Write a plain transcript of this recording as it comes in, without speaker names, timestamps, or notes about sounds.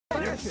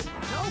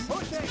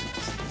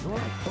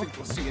Think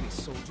we'll see any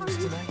soldiers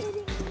tonight?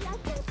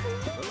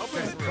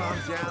 Okay, calm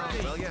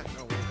down, will ya?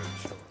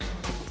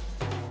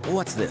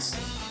 What's this?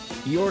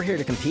 You're here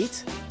to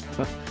compete?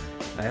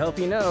 I hope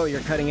you know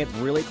you're cutting it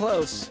really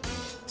close.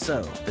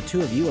 So, the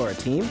two of you are a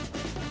team?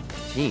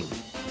 Team?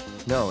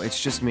 No,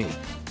 it's just me.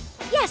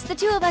 Yes, the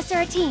two of us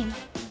are a team.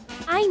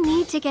 I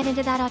need to get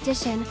into that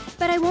audition,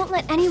 but I won't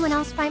let anyone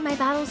else fight my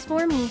battles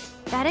for me.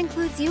 That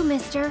includes you,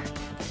 mister.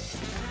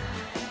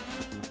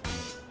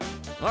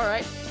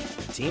 Alright,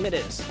 team it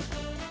is.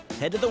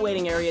 Head to the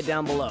waiting area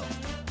down below.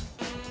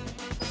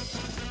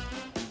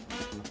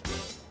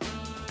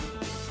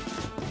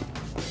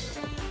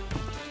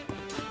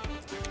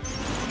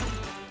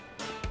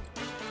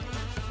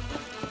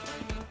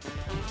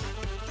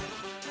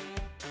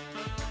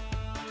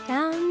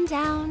 Down,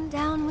 down,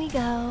 down we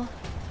go.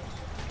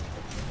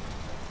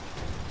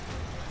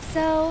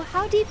 So,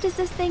 how deep does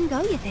this thing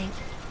go, you think?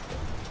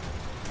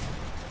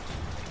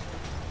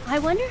 I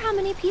wonder how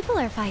many people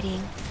are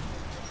fighting.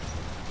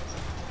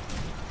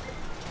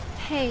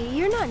 Hey,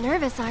 you're not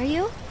nervous, are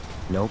you?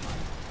 Nope.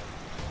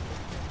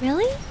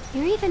 Really?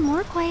 You're even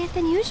more quiet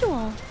than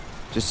usual.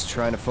 Just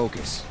trying to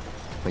focus.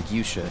 Like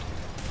you should.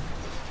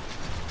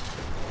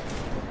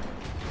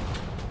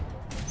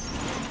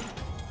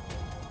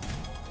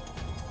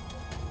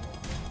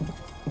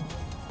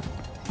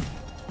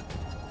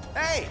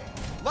 Hey!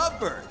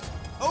 Lovebirds!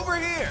 Over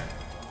here!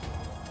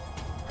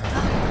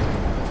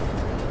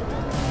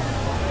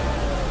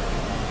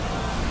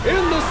 In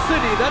the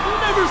city that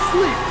never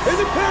sleeps, in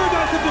the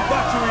paradise of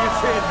debauchery and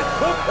sin,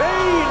 the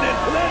pain and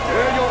pleasure,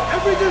 where your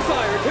every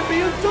desire can be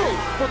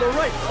indulged for the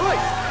right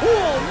price.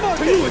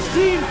 To you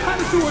esteemed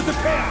connoisseurs of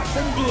chaos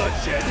and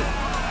bloodshed,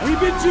 we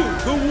bid you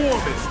the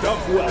warmest of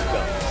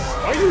welcomes.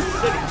 Are you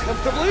sitting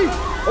comfortably?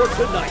 Or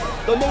tonight,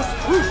 the most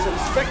gruesome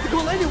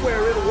spectacle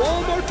anywhere in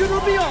Walmart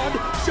or beyond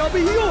shall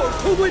be yours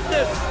to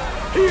witness,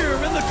 here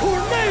in the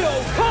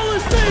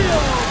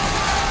Colosseum!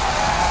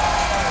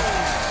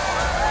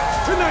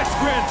 Tonight's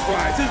grand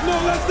prize is no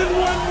less than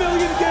 1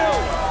 million gil,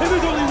 and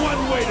there's only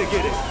one way to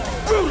get it.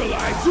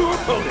 Brutalize your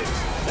opponent,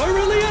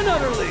 thoroughly and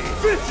utterly,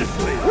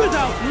 viciously,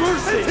 without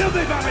mercy, until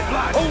they vomit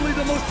blood. Only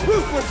the most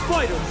ruthless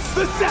fighters,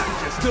 the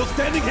savages still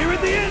standing here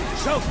at the end,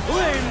 shall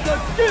claim the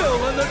gil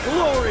and the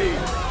glory.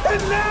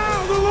 And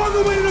now, the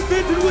long-awaited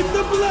event in which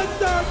the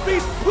Blood-Starved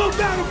Beast will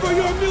battle for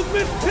your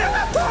amusement in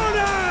the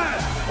corner!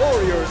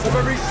 Warriors of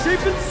every shape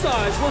and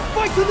size will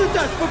fight to the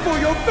death before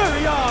your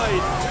very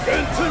eyes!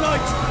 And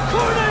tonight,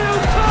 Corneo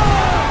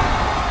time!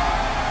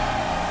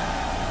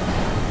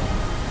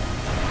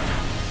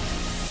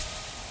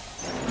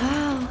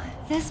 Wow,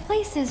 this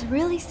place is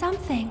really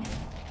something.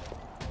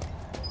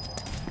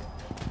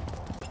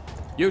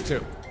 You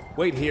two,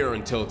 wait here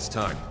until it's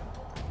time.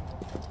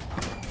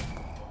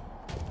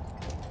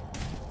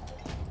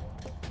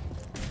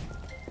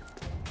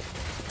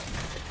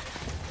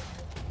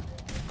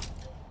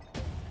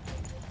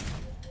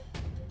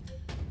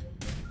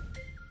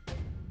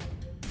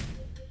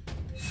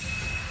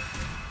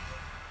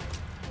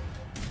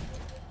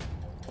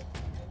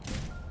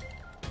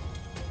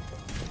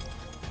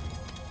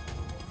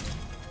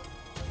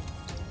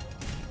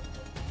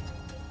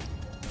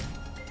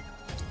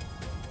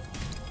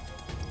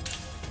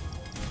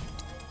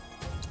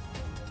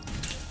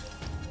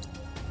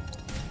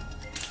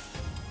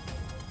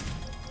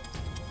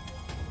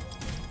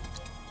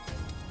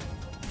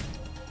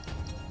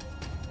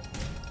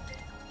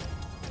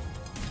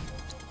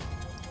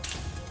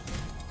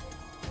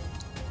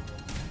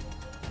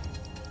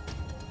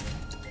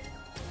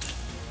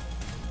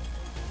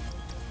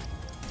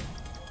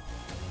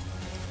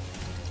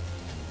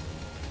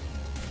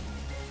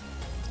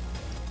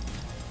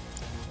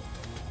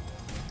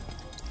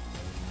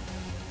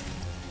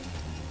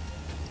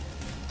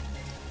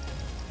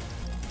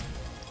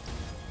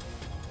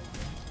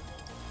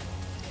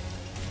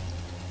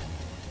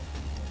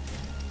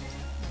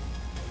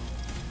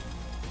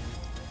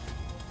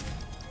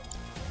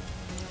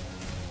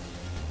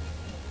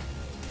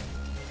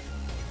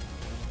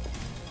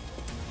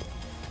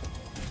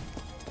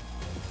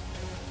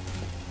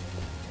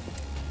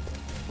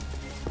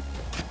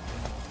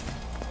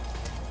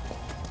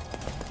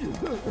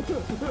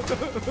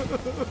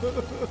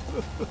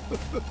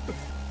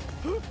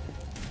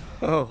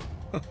 Oh,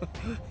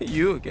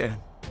 you again.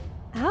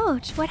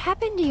 Ouch, what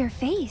happened to your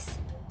face?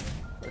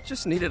 I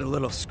just needed a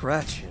little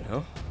scratch, you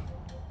know?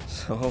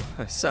 So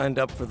I signed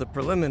up for the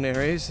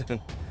preliminaries and,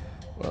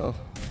 well,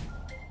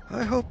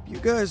 I hope you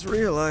guys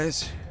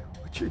realize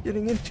what you're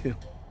getting into.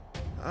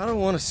 I don't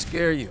want to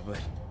scare you, but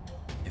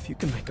if you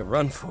can make a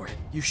run for it,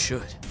 you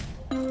should.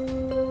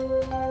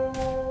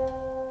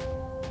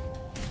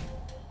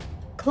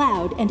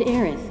 Cloud and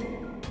Aerith,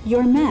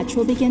 your match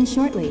will begin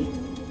shortly.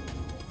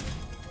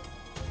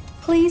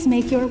 Please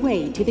make your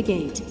way to the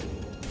gate.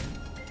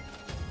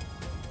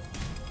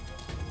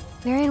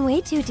 We're in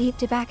way too deep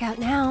to back out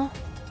now.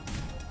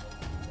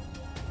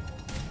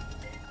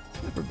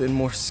 Never been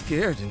more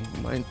scared in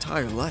my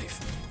entire life.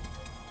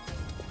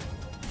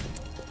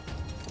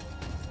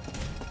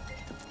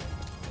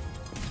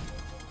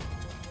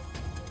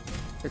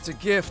 It's a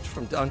gift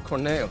from Don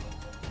Corneo.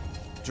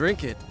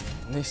 Drink it,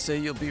 and they say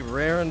you'll be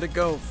raring to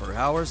go for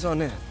hours on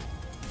end.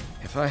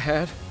 If I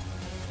had,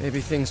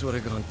 maybe things would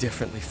have gone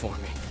differently for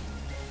me.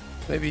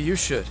 Maybe you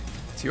should.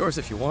 It's yours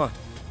if you want.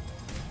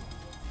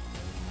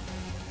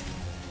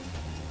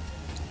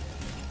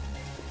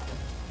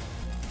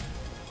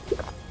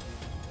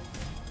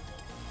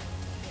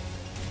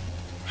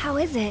 How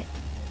is it?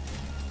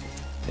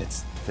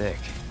 It's thick.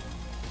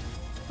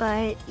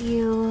 But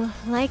you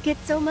like it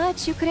so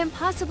much you couldn't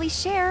possibly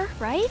share,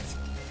 right?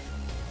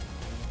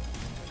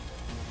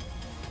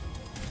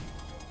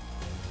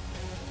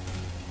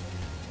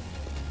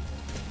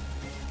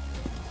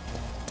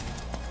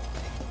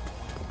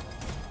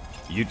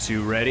 You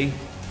two ready?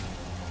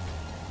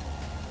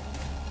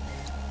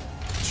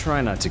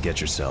 Try not to get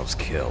yourselves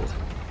killed.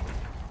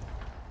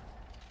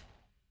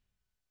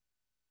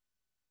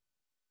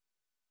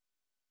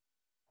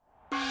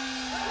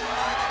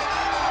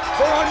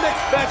 For our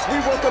next match, we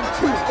welcome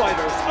two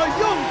fighters, a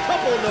young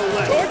couple no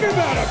less. Talk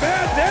about a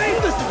bad day!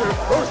 This is their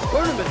first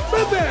tournament,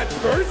 the bad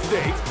first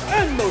date,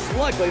 and most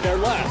likely their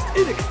last,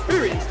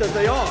 inexperienced as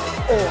they are.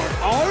 Or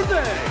are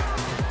they?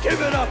 Give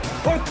it up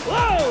for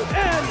Cloud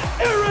and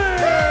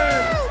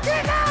Aaron!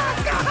 Get out!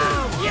 Go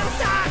home! You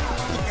suck!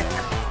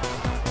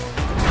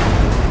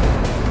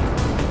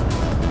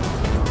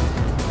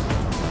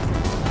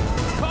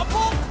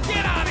 Couple?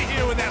 Get out of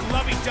here with that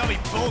lovey-dovey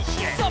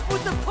bullshit! What's up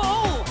with the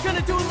pole?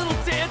 Gonna do a little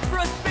dance for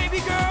us, baby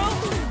girl?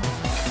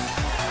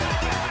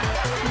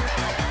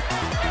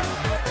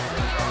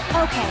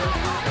 Okay,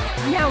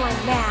 now I'm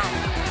mad.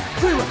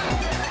 Zero,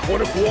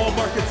 one of Wall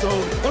Market's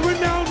own, a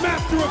renowned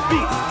master of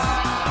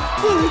beasts!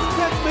 Will his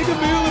pet make a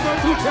meal of our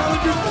two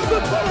challengers before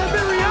our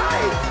very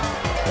eyes?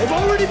 They've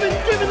already been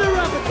given their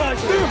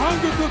appetizer! Their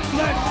hunger for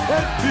flesh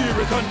and fear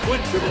is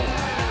unquenchable!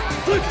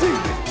 The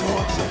demon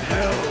dogs of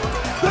hell!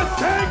 The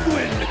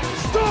Sanguine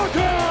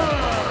Stalkers!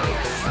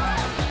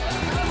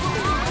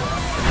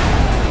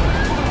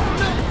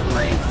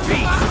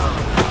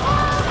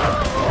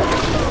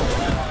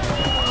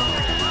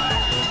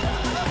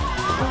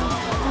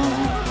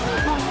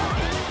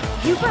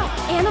 You brought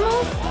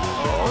animals?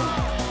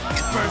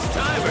 First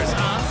timers,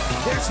 huh?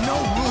 There's no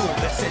rule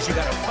that says you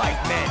gotta fight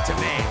man to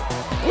man.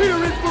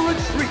 We're in for a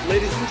treat,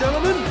 ladies and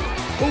gentlemen!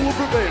 Who will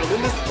prevail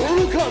in this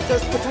brutal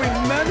contest between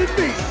man and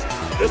beast?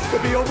 This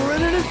could be over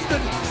in an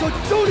instant, so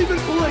don't even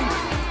blink!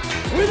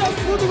 Without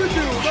further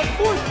ado, the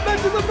fourth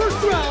match of the first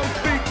round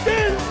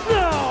begins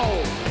now!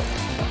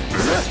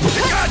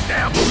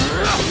 Goddamn!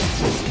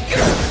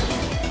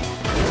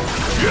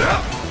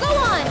 Go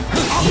on!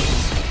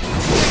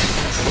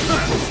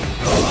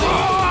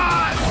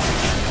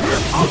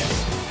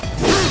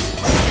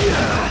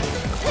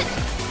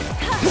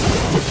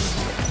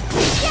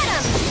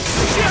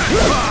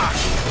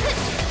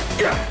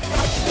 Get him!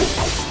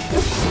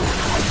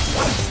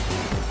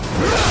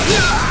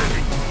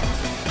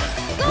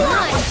 Go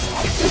on!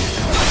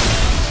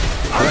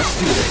 Let's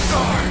do this.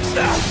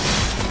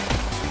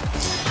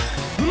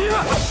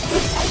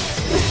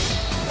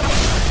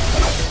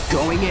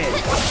 Going in.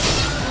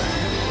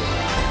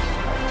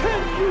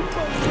 Can you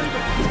believe it?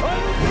 I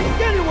don't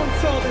think anyone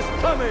saw this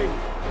coming!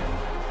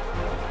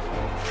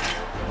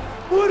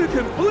 What a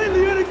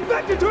completely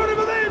unexpected turn of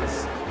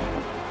events!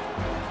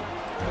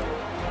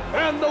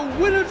 And the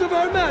winners of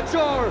our match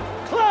are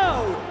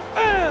Cloud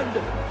and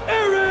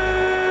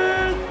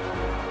Aaron!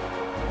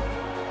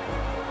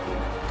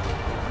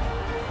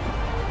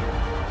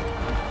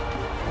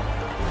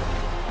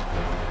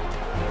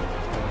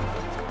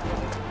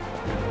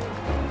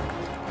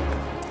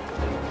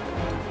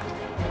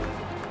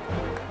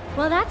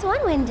 Well, that's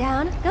one win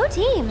down. Go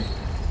team!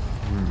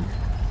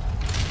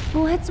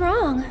 What's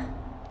wrong?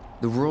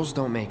 The rules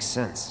don't make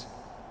sense.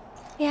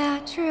 Yeah,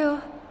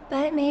 true.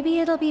 But maybe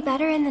it'll be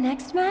better in the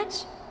next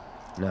match?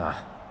 Nah,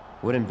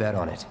 wouldn't bet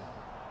on it.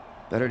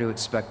 Better to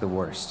expect the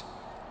worst.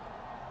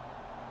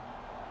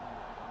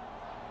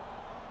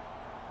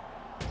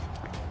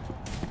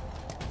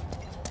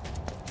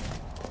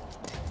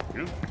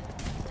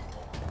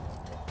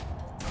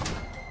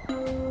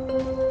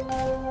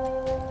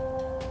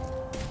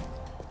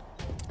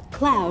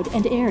 Cloud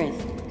and Aerith,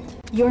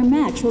 your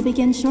match will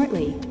begin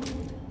shortly.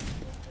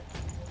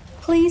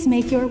 Please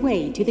make your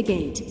way to the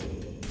gate.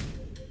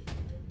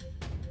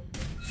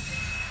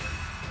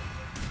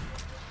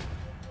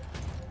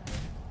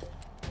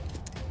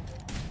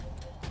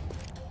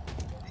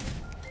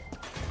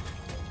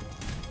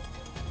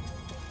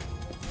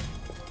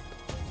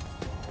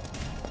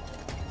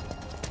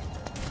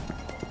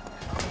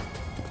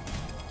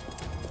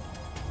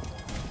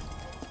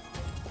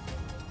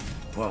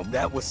 Well,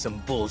 that was some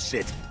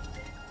bullshit.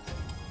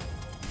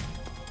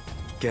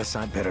 Guess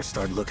I better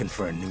start looking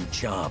for a new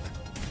job.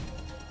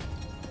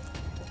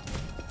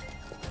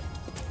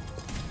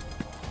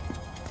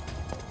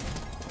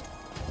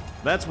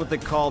 That's what they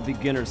call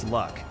beginner's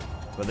luck.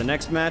 But the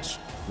next match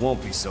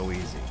won't be so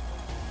easy.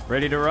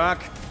 Ready to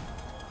rock?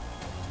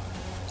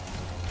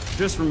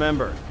 Just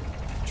remember,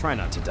 try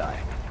not to die.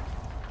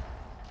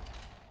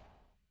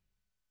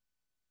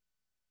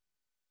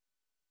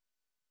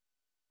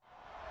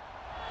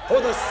 for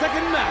the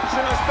second match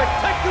in our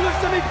spectacular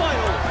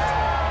semifinals.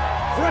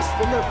 Fresh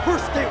from their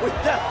first date with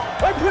death,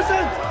 I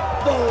present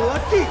the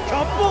Lucky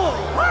Couple.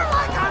 We're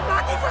like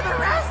unlucky for the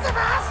rest of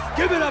us.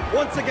 Give it up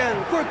once again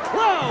for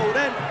Cloud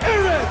and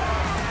Aerith.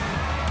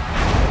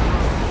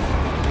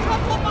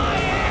 Couple my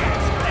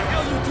ass! What the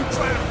hell you two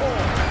trying to pull?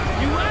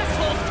 You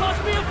assholes cost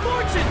me a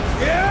fortune!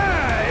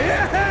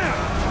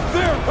 Yeah!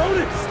 Their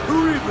opponents, the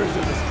Reapers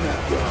of the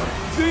Scrapyard,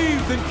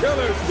 thieves and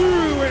killers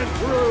through and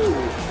through.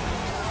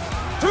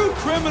 Too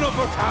criminal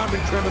for common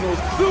criminals,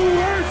 the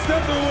worst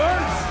of the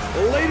worst.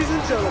 Ladies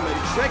and gentlemen,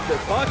 check their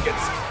pockets,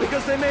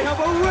 because they may have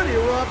already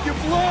robbed you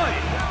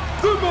blind.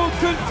 The most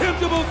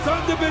contemptible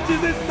sons of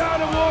bitches in town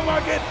of War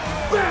Market,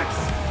 Vex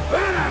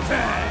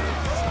Fanatics!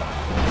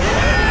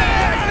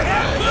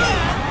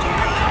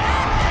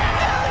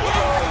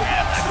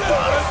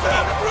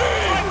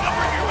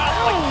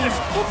 Hey,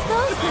 it's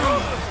those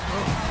guys.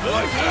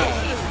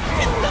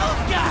 It's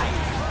those guys!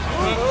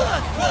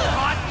 Look!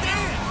 Hot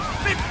damn!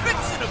 Been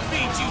fixing to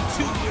feed you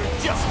two your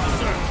just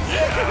desserts!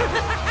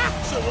 Yeah!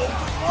 So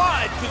open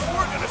wide, cause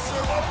we're gonna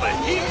serve up a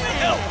heaping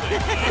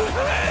helping!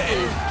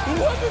 Hey!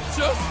 What do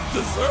just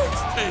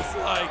desserts taste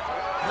like?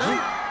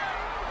 Huh?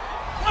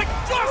 Like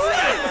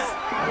justice!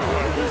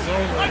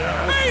 Like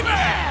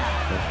payback!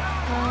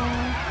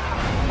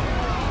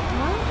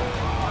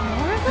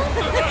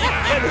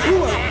 And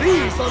who are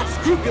these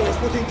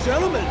unscrupulous-looking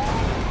gentlemen?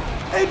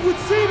 It would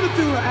seem that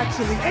they were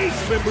actually ace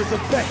members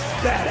of Vex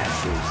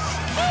Badasses.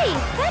 Hey,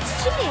 that's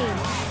cheating.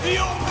 The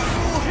only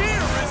rule here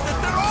is that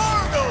there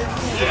are no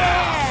rules.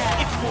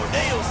 Yeah! If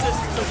Mordeo says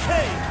it's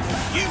okay,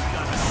 you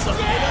gotta suck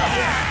it up.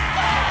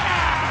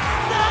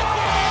 Suck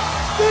it!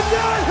 Did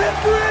not hit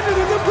Brandon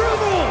with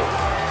approval!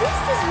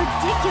 This is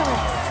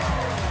ridiculous.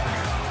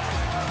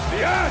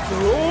 The odds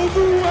are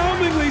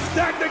overwhelmingly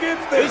stacked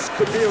against this. This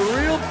could be a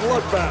real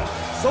bloodbath.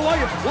 So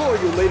I implore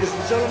you, ladies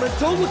and gentlemen,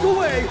 don't look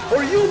away,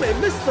 or you may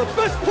miss the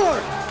best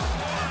part.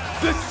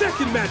 The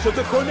second match of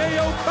the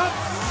Corneo Cup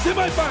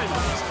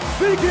semifinals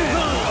begins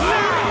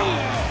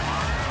now.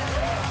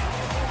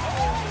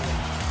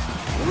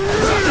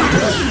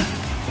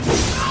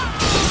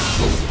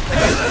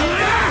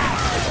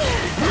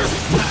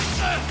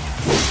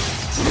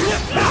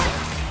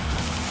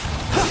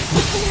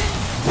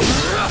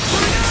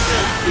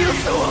 Feel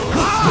so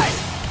alive!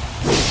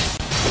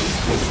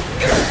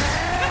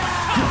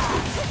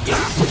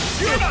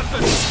 You're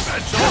nothing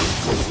special!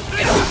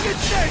 You can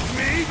take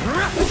me!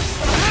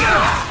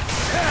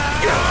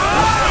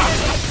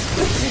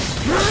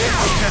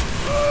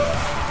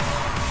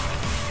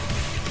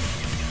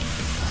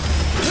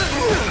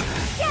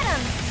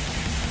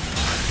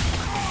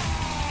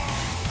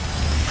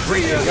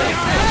 Get him!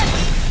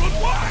 But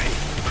why?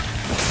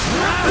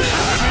 Give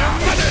me a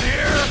minute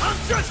here! I'm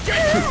just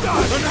getting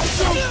started! And I'm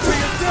so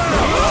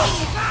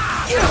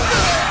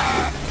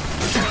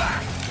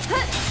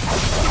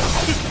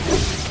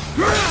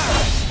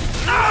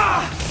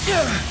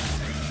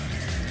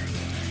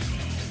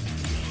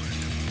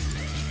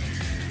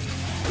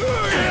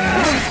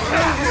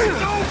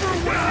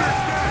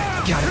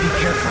Gotta be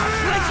careful.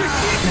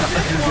 Not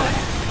looking good.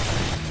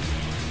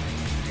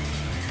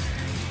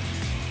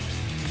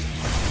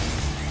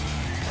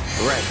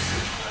 Right.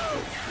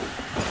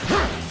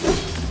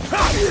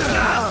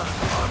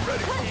 I'm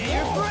ready.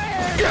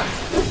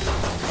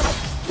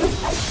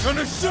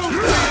 Gonna shoot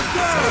me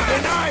down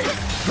tonight!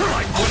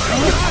 Like what I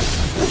got!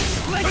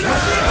 Let's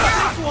see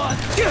this one!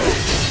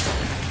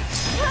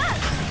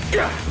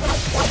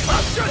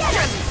 I'm just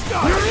getting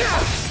started!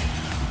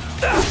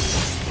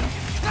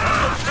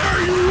 There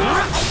you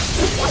are!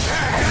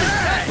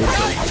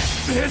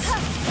 This...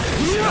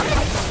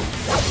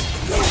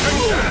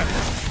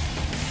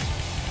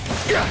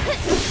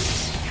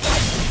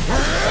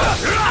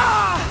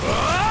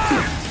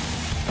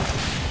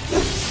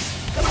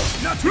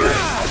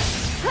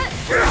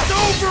 It's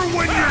over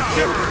when you're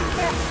different!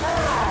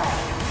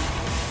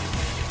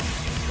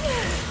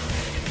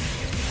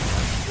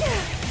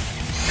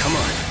 Come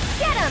on.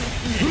 Get him!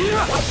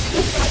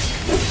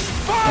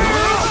 Fire in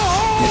the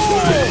hole!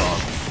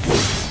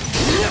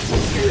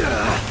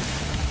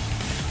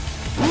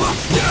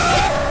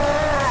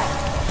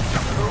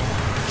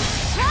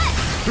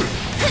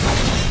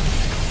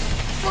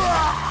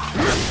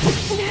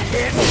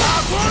 It's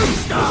not one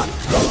stop!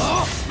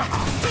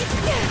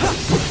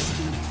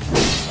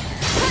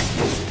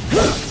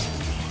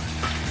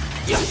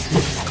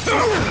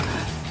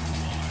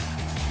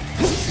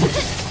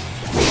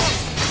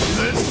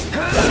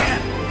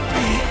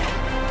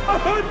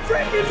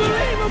 Unfreaking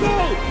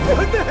believable!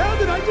 What the hell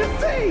did I just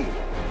see?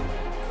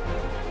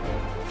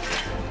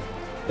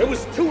 It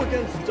was 2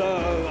 against,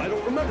 I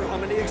don't remember how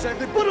many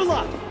exactly, but a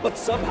lot! But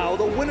somehow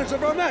the winners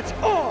of our match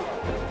are...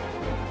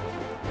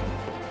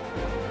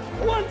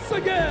 once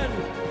again,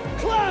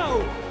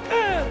 Cloud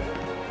and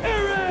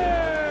Aerith!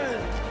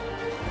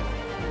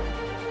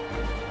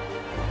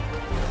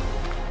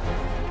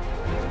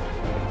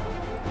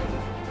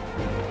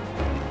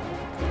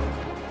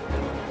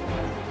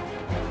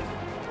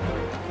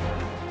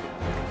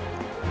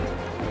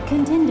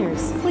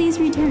 Contenders, please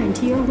return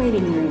to your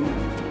waiting room.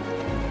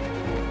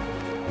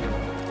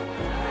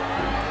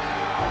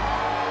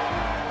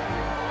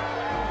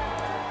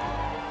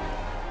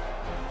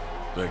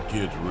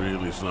 kid's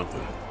really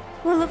something.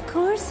 Well, of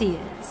course he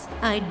is.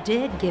 I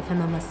did give him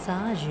a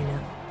massage, you know.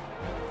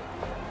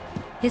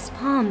 His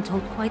palm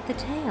told quite the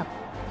tale.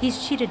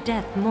 He's cheated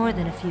death more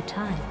than a few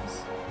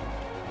times.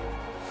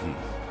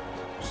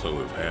 So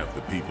have half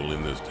the people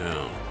in this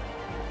town.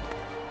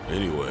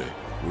 Anyway,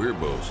 we're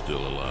both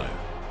still alive.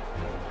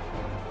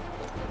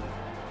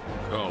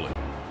 Call it.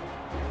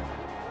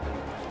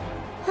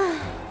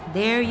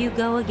 There you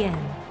go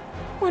again.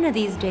 One of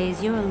these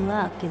days, your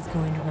luck is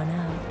going to run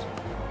out.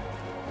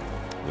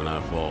 When I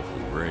fall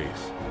from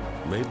grace,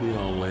 maybe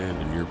I'll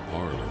land in your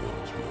parlor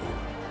once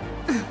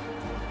more.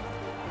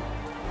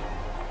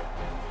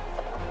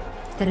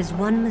 That is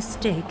one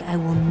mistake I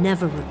will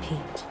never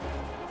repeat.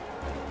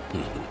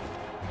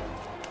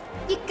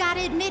 You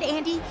gotta admit,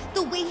 Andy,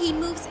 the way he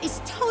moves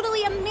is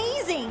totally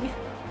amazing!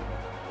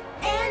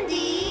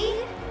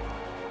 Andy!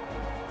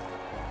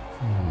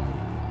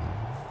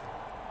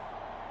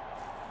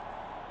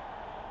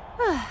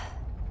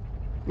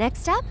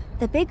 Next up,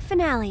 the big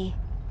finale.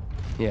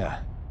 Yeah.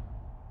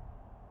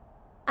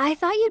 I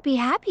thought you'd be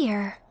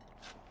happier.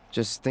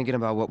 Just thinking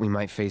about what we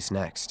might face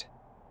next.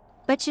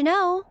 But you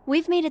know,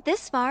 we've made it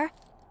this far.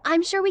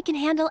 I'm sure we can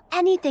handle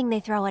anything they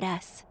throw at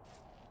us.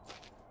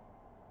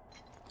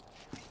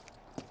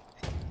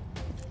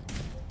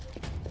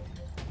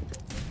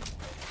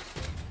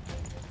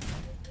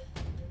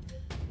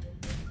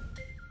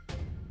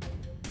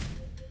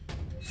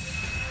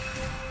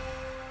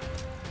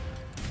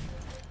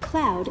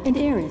 Cloud and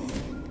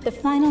Aerith. The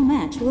final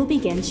match will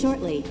begin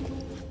shortly.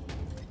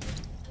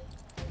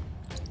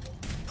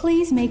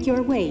 Please make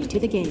your way to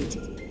the gate.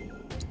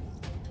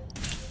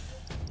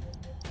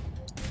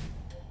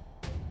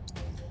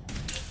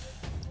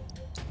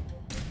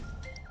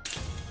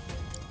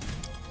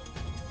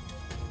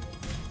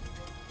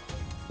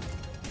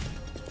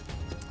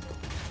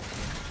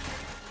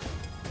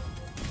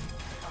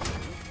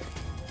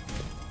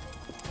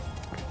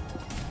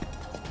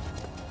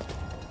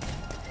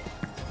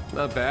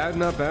 Not bad,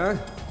 not bad.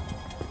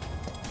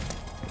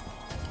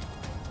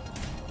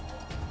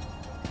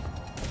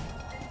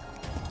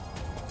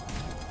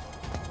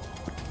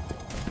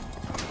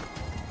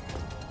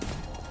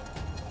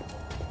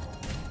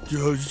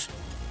 Does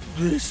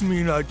this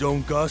mean I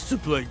don't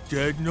gossip like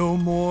dead no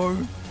more?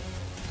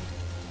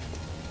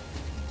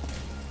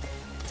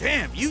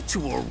 Damn, you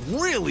two are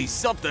really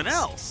something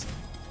else.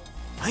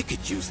 I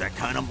could use that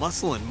kind of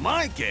muscle in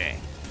my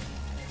gang.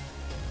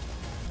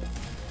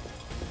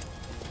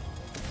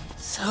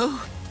 So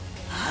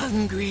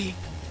hungry.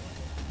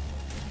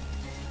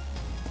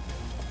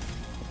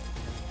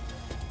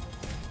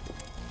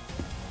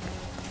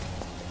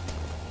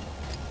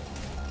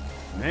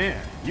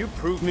 Man, you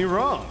proved me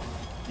wrong.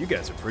 You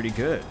guys are pretty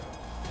good.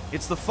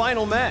 It's the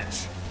final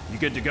match. You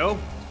good to go?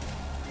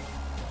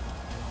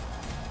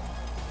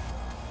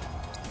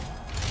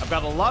 I've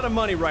got a lot of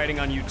money riding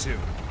on you two.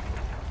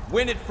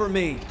 Win it for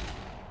me.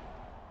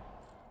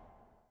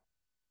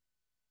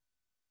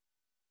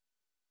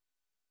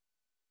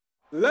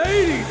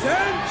 Ladies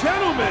and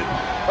gentlemen,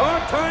 our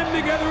time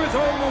together is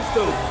almost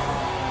over.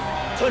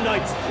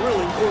 Tonight's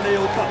thrilling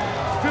Corneo Cup,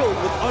 filled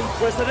with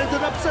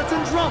unprecedented upsets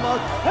and drama,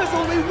 has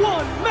only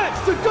one match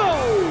to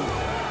go!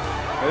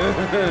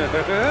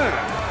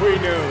 We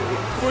know.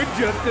 We're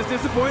just as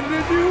disappointed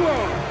as you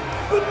are.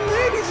 But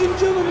ladies and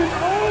gentlemen,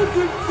 all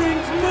good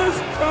things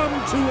must come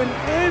to an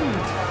end.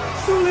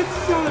 So let's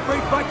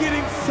celebrate by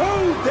getting so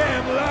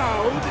damn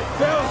loud,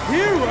 they'll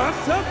hear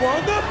us up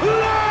on the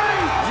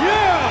plate!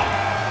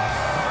 Yeah!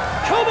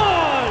 Come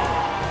on!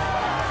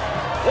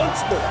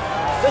 Once more,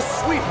 the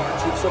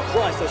Sweethearts would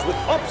surprise us with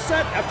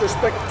upset after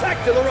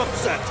spectacular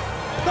upset.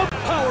 The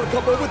power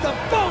couple with the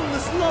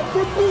boundless love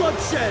for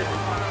bloodshed.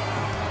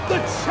 The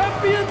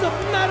champions of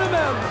Madam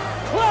M,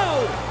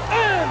 Cloud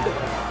and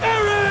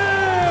Aerith!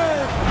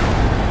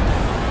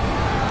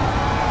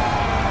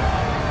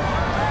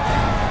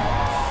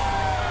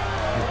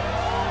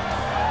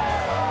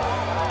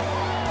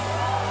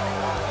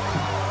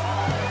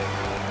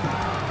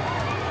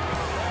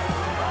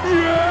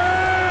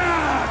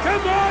 Yeah!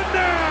 Come on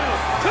now!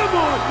 Come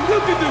on! You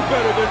can do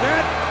better than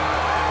that!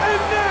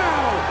 And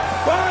now,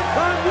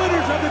 5-time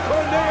winners of the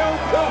Corneo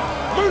Cup!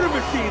 Murder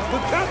machines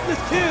with countless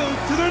kills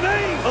to their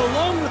name!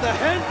 Along with a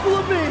handful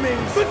of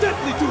maimings! The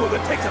deathly duo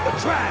that takes up the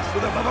trash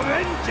with a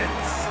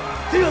vengeance!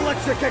 The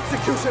Electric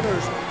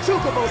Executioners!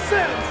 Chocobo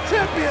Sam's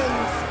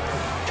champions!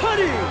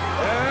 Cuddy!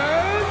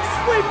 And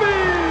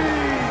Sweepy!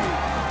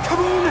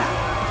 Come on now!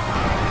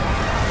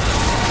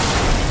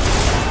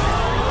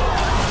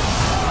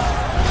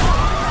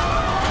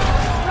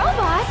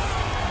 Robots?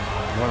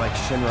 More like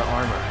Shinra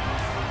armor.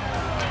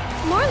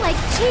 More like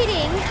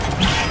cheating.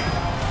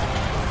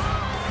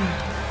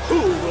 Who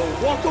will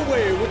walk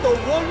away with the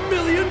 1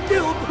 million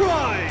gil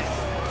prize?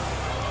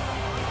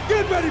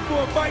 Get ready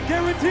for a fight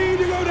guaranteed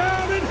to go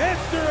down in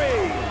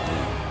history!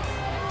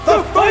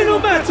 The final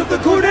match of the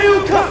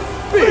Corneo Cup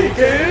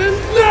begins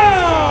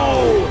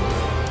now!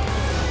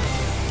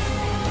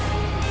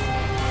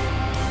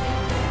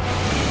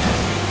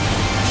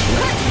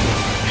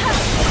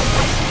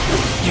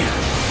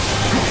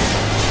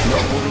 No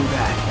holding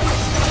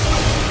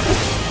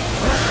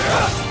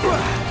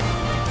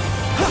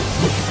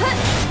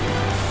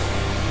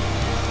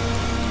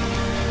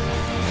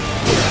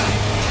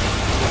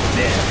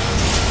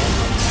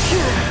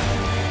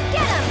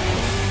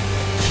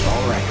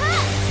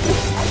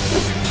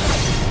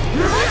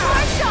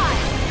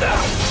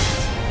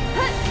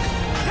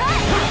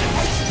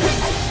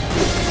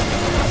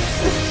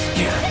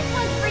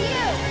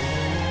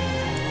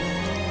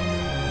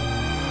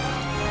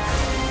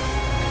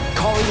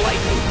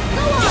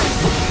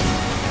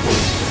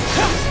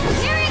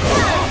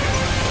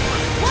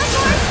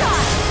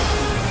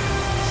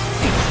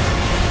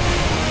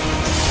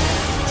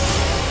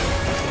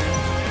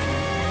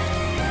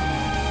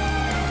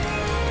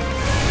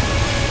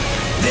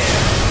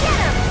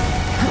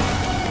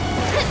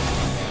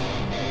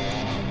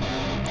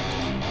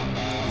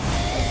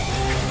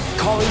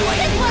Calling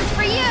lightning. This one's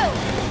for you!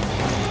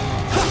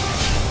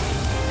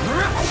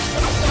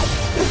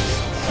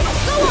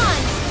 Go on!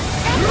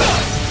 That's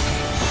it!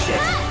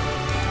 Shit.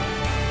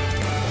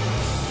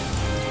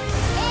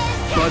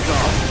 Buzz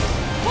off.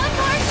 One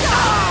more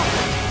shot!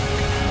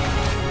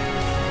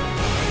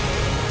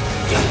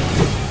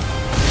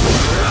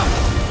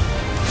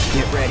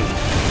 Get ready.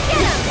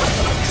 Get him!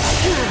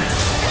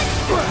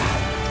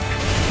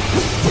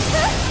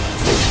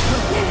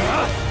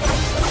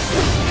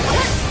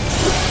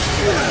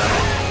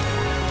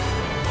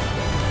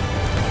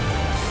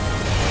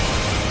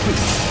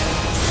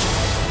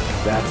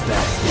 That's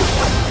that.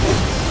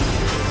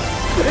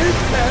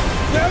 Impact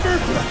never...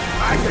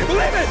 I can't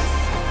believe it!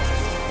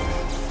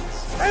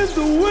 And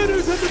the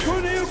winners of the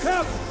Corneo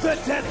Cup, the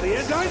deadly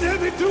and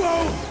dynamic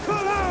duo,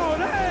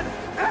 Cloud and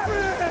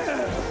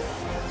Aerith!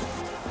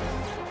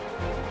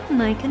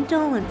 My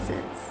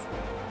condolences.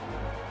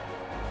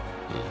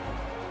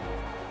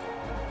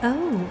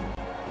 Oh,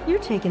 you're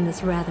taking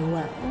this rather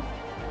well.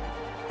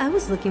 I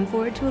was looking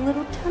forward to a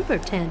little temper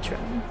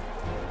tantrum.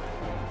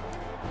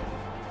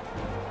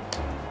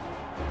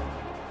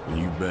 When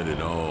you bet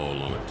it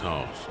all on a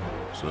toss,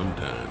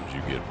 sometimes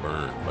you get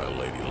burned by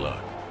Lady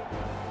Luck.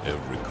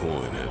 Every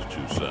coin has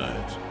two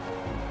sides.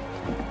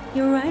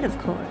 You're right, of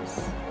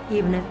course,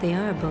 even if they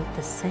are both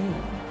the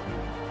same.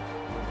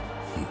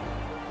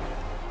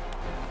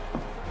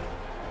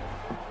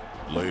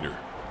 Later.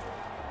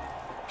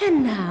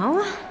 And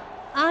now,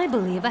 I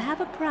believe I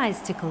have a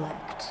prize to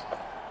collect.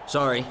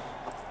 Sorry,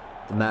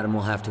 the madam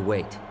will have to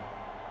wait.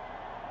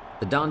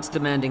 The Don's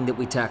demanding that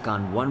we tack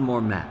on one more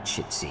match,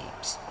 it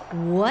seems.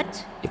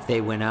 What? If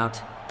they win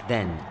out,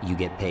 then you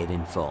get paid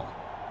in full.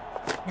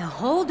 Now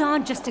hold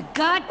on just a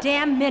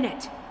goddamn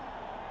minute!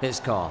 His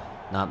call,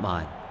 not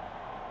mine.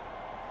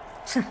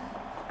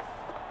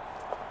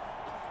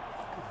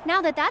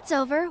 Now that that's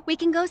over, we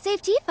can go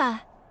save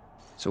Tifa.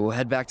 So we'll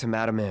head back to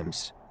Madame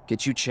M's,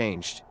 get you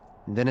changed,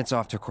 and then it's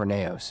off to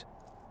Corneo's.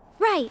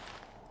 Right.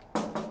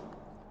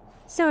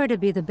 Sorry to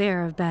be the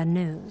bearer of bad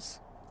news,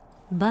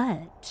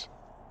 but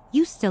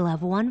you still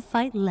have one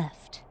fight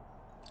left.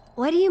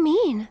 What do you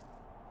mean?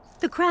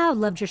 The crowd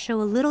loved your show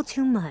a little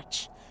too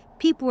much.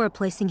 People were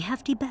placing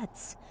hefty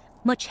bets,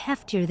 much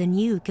heftier than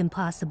you can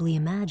possibly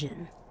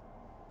imagine.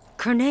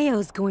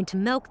 Corneo's going to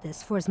milk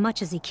this for as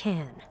much as he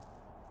can.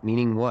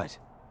 Meaning what?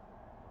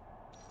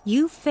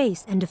 You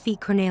face and defeat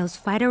Corneo's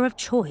fighter of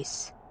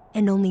choice,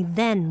 and only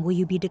then will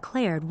you be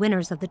declared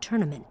winners of the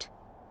tournament.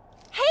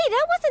 Hey,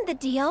 that wasn't the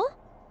deal!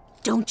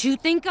 Don't you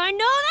think I know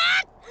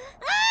that?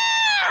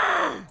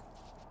 Ah!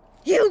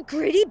 You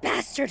greedy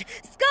bastard!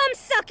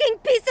 Scum-sucking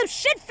piece of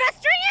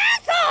shit-festering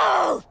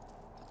asshole!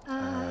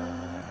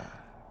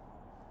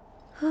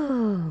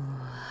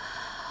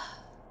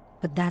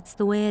 But that's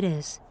the way it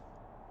is.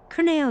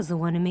 Corneo's the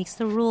one who makes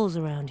the rules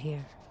around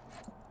here.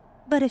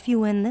 But if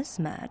you win this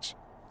match,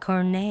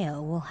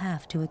 Corneo will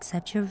have to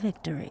accept your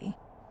victory.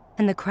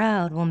 And the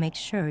crowd will make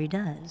sure he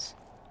does.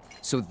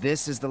 So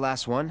this is the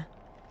last one?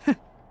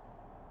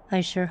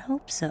 I sure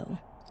hope so.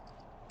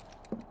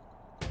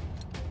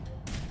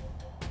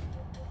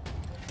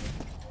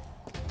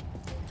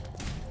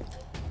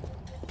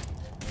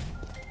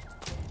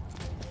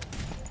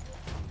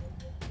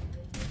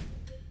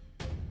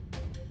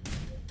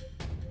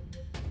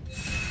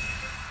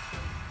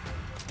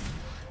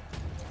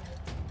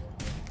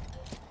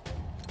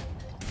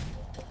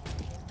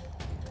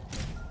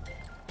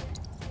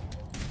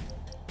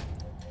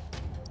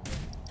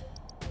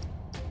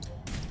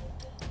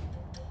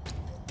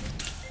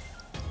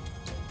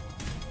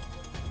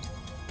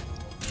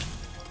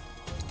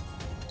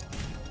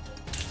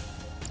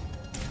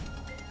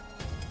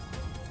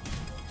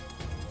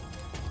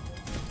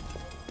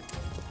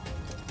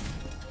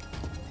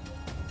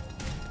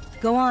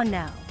 Go on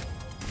now.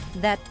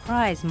 That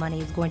prize money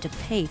is going to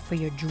pay for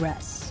your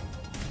dress.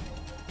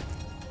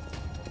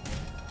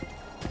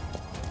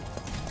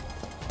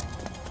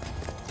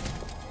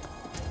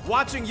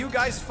 Watching you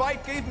guys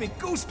fight gave me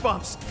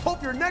goosebumps.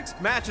 Hope your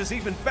next match is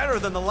even better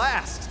than the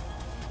last.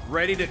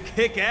 Ready to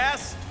kick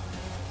ass?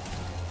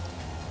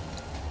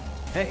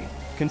 Hey,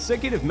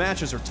 consecutive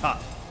matches are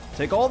tough.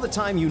 Take all the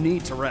time you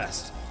need to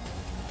rest.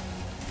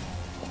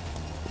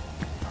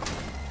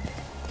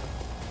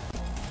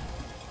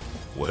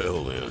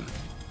 Well then,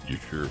 you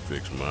sure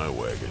fixed my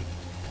wagon.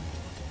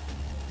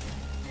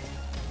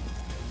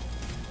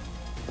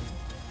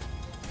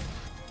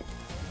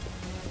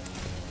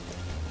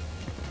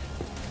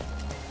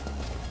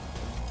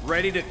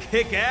 Ready to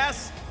kick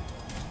ass?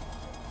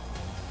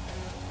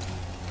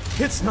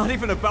 It's not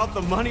even about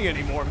the money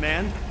anymore,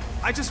 man.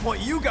 I just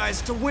want you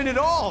guys to win it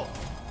all.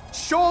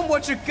 Show them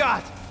what you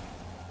got.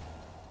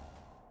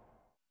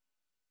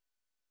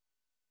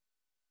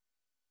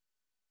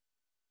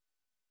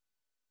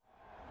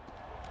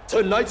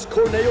 Tonight's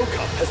Corneo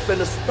Cup has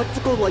been a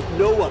spectacle like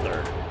no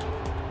other.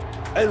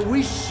 And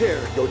we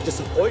shared your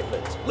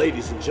disappointment,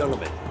 ladies and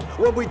gentlemen,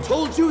 when we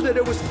told you that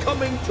it was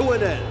coming to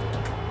an end.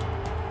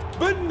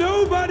 But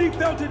nobody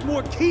felt it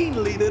more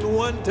keenly than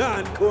one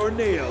Don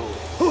Corneo,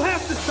 who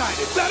has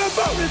decided that a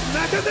bonus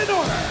match is in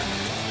order!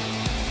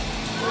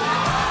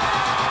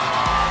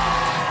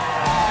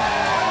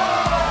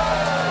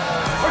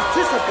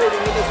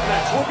 Participating in this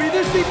match will be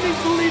this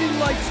evening's leading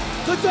lights,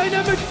 the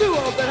dynamic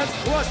duo that has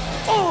crushed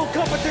all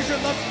competition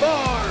thus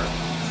far,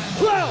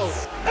 Cloud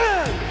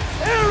and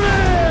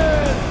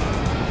Aerith!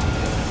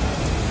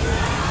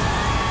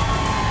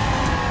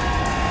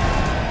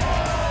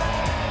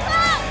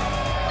 Cloud!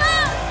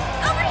 Cloud!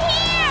 Over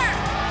here!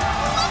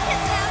 Look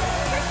at them!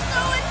 They're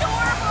so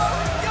adorable!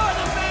 You're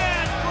the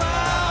man,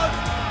 Cloud!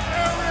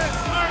 Aerith,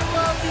 I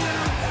love you!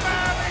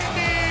 Marry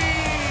me!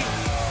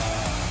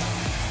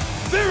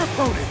 Their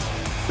opponent,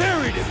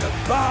 buried in the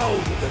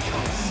bowels of the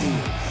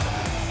Colosseum.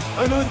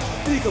 An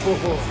unspeakable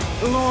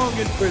horror, long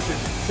in prison,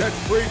 set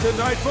free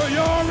tonight for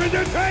your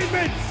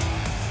entertainment!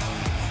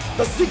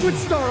 The secret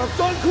star of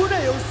Don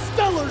Corneo's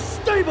stellar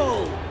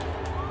stable!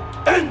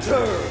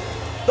 Enter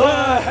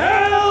the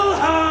Hell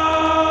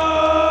House!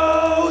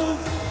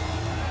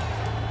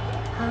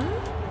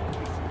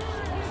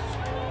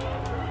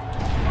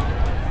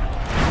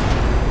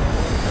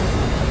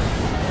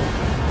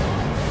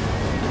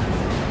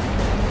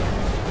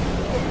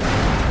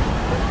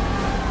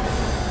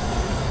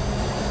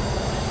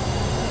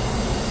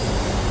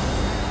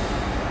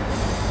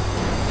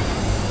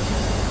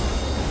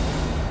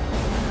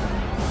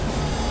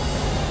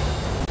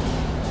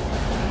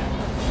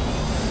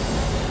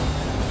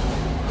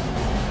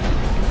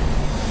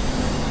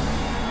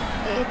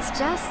 It's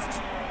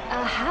just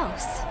a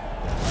house.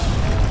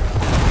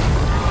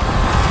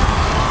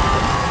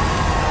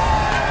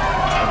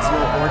 It's no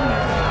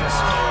ordinary house.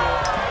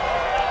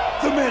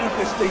 The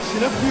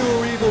manifestation of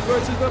pure evil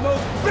versus the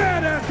most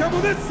badass couple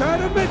this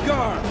side of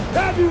Midgar!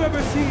 Have you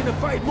ever seen a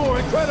fight more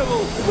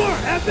incredible, more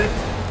epic?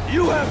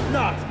 You have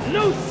not!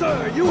 No,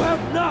 sir, you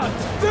have not!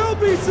 They'll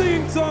be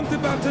singing songs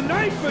about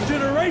tonight for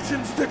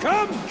generations to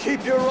come!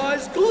 Keep your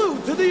eyes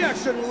glued to the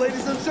action,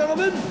 ladies and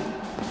gentlemen!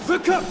 The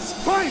Cup's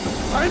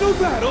final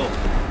battle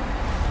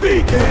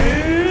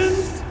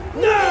begins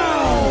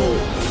now!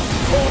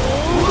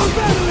 Oh, the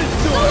battle is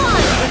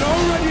joined! And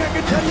already I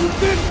can tell you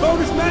this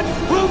bonus match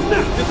will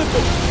not be the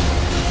best!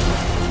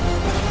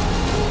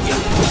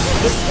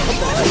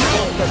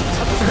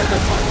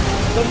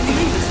 The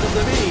meanest of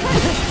the mean!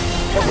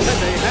 But then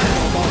they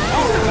handle the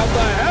power of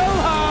the Hell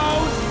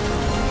House!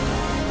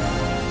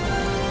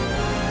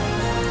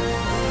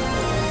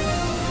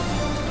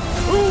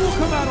 Who will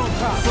come out on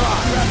top?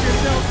 Strap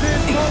yourselves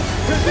in, folks,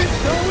 because this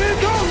show is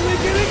only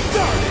getting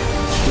started!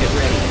 Get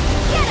ready.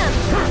 Get him!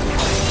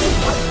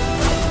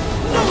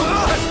 No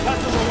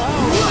trespassers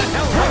allowed! The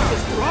Hell House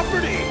is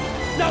property!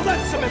 Now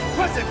that's some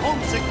impressive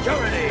home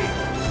security!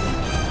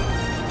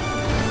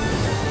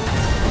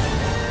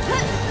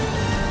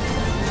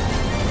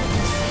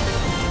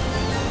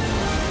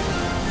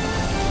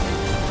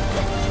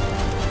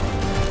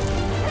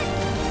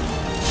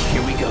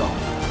 Here we go.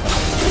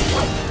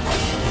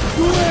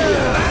 Well,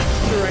 that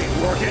sure ain't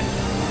working!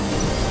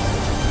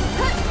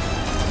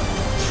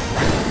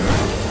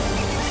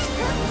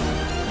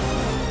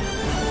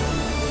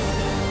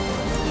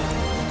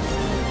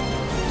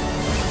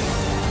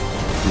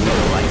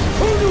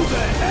 Who knew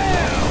the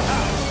Hell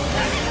House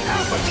had an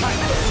appetite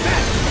for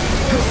that?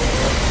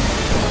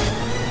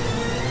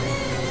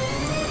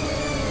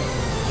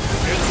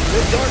 It's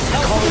Midgar's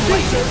house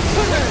producer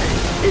today!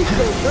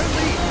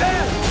 Eco-friendly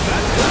and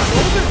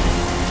fast-moving!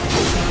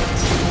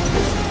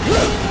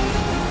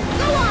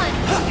 Go on!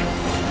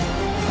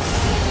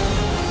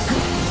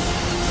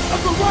 A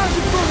barrage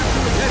of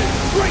furniture is headed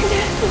straight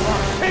into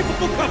our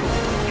capable couple!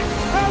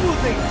 How will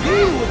they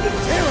deal with the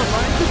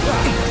terrifying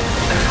surprise?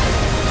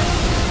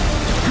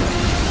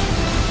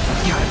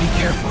 Gotta be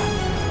careful.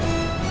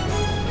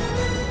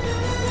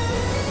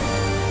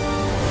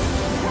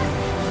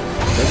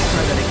 Let's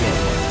try that again.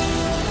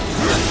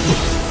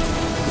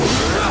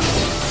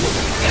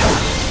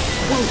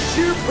 Will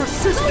sheer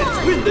persistence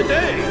win the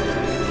day?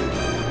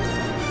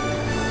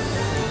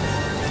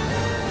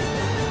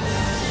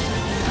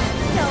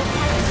 No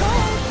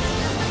control!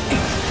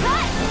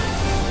 Cut!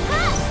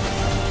 Cut!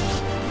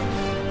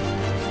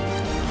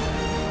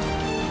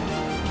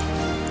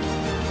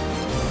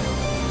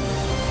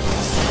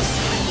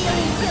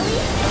 Feeling silly?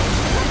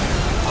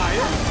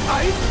 Iron,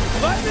 ice,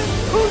 button,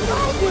 who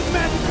knows what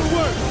magic will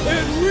work?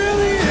 It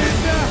really is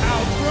the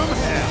house from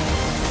hell!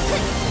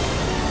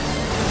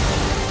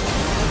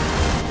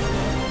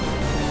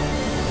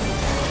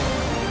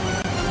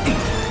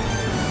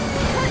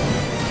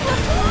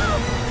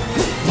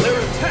 Their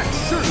attacks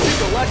sure seem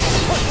to lack a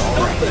punch,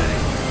 don't they?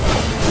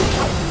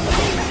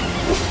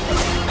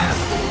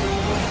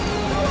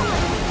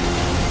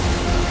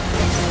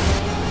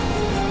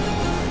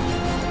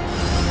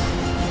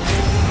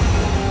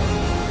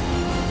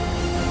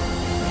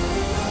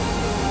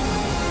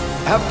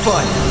 Have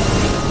fun.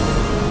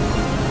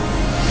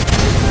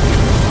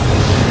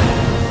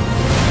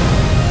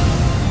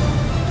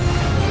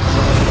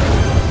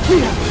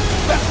 Yeah,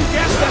 that's the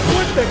gas that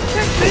wants to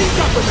kick things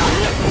up a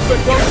notch. But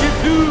don't get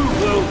too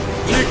close.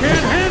 You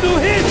can't handle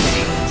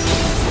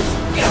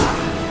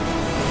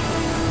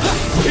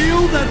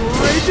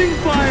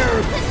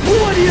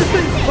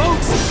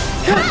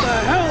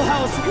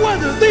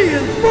weather the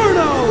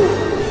inferno!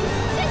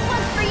 This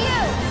one's for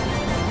you!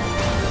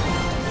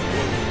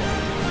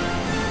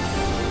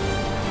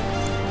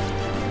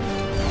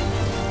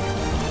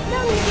 No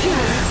need to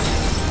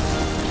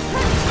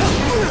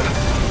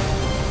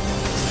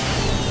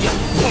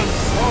I'm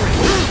sorry,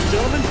 ladies and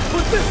gentlemen,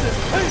 but this is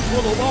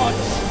painful to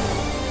watch!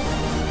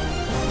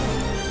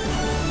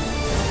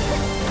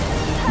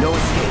 No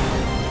escape.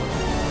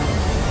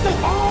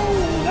 Oh,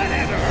 that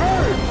had to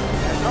hurt!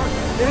 Has our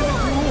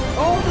standing rule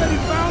already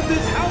found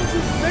this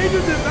house's major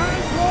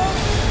design flaw?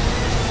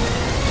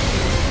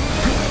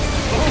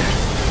 Oh,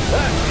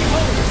 that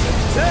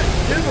Colosseum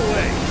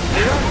giveaway!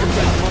 The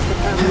architect must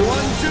have had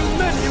one too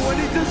many when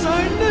he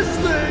designed this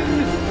thing!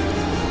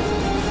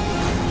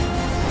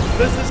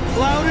 This is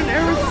Cloud and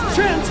Aerith's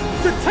chance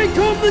to take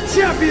home the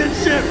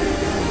championship!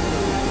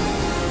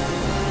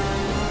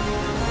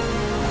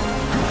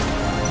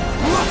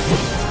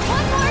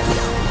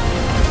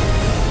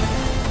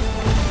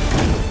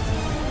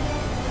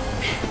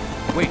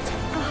 Wait.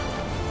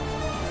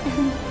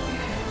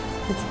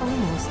 It's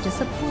almost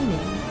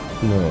disappointing.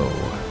 No,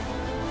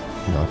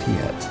 not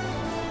yet.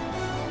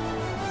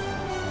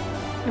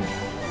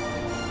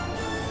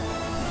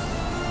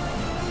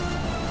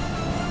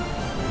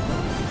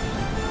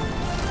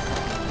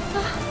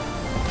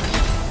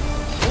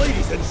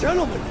 Ladies and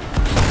gentlemen,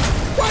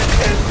 what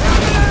is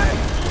happening?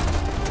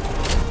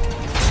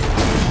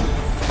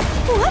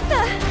 What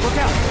the? Look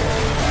out!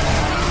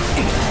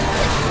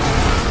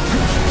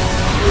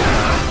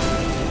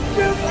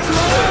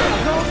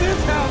 Call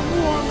this house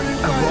warm and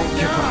inviting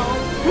now!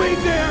 We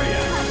dare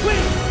ya! We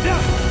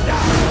down!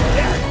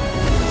 There!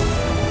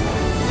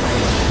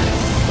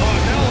 The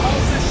Hell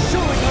House is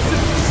showing us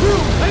its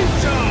true paint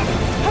job!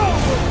 How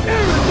will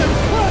Aerith and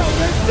Cloud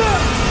and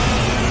done?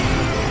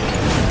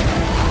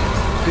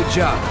 Good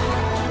job.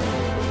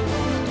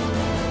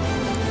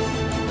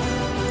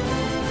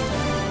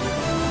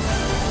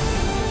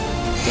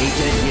 Ain't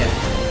dead yet.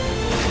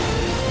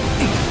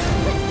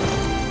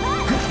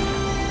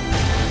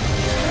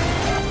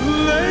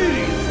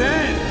 Ladies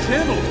and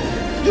gentlemen,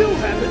 you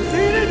haven't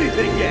seen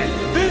anything yet!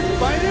 This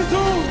fight is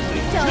only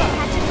just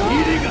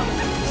heating up!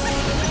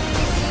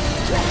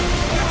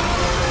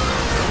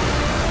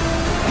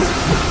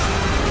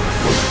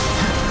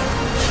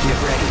 Get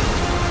ready.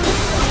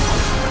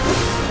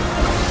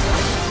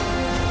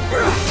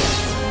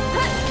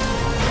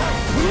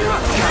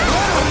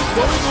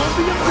 Going on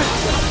the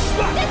offensive!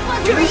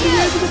 You'll be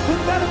able to put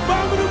that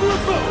abominable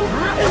abode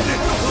in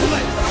its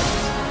place!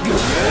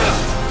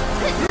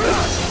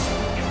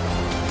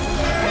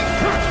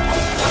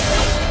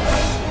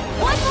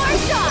 One more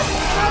shot!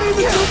 Not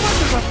even so much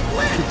as a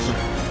flinch!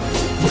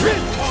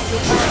 This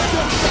occupies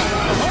just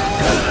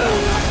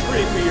not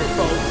free for your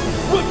folks!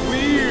 What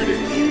weird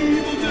and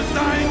evil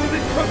designs is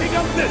it cooking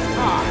up this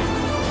time?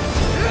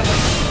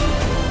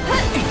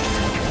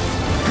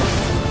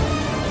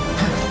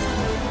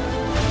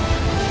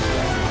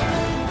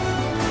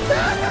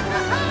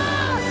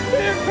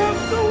 Here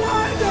comes the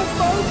wind-up,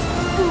 folks!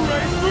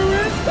 Brace for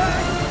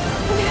impact!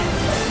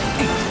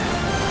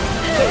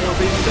 There'll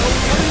be no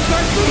coming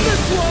back from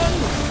this one!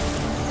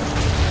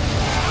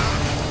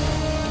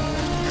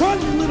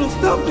 Cotton little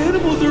stuffed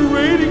animals are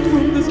raining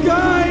from the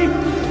sky!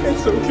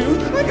 It's so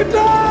cute, I could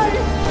die!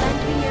 Lend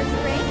me your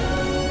string?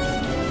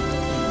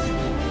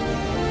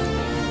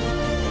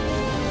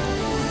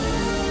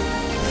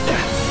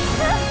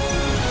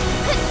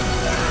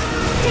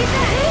 Stay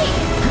back!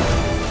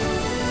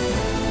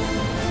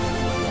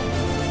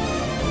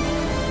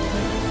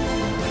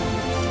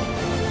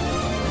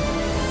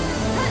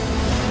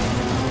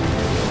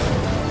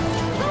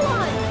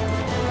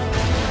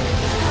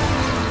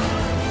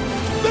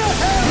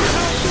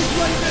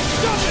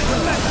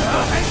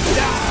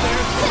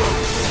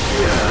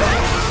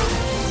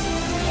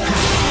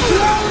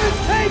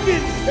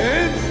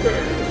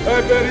 I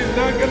bet he's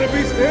not gonna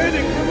be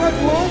standing for much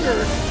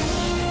longer.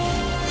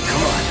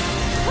 Come on.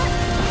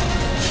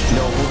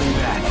 No holding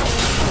back.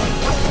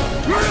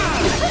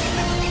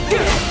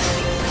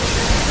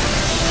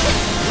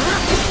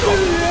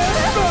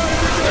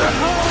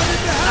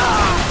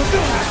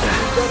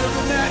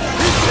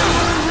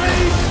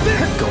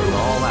 Going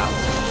all out.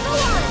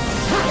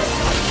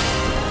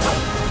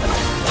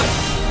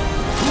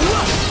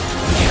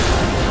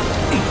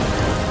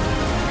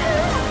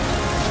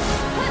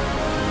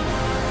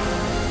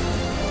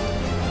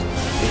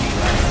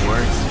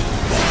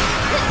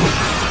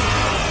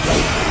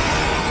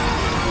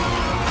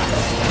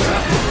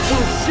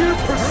 Sheer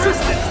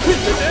persistence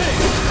with the day!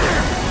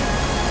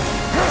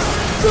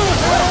 The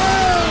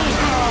hell!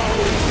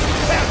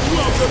 That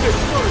welcome is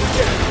first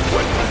yet!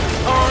 What kind of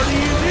party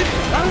is it?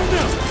 I don't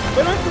know,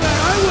 but I'm glad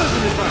I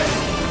wasn't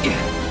invited!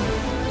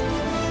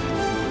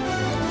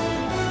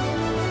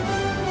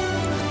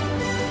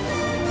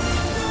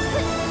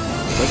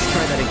 Let's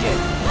try that again.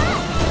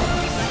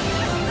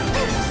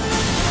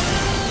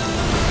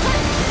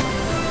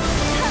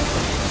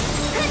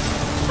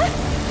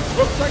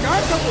 Looks like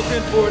our couple's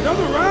in for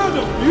another round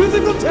of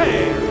musical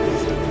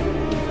tears!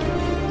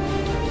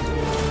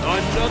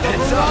 Another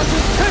barrage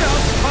of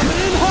chaos coming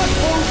in hot!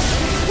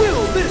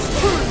 Will this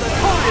turn the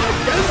tide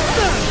against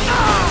them?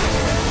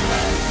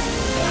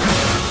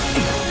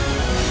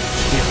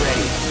 Get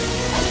ready.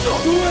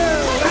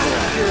 Well, that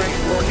sure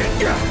ain't working.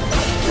 Get him!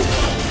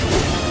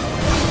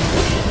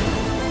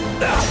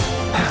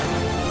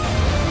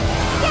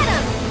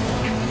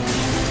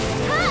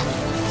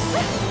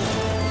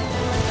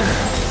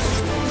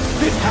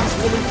 This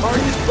housewarming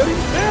party is putting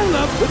their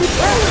love to the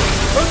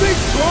test. Are they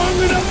strong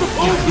enough to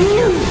pull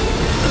through?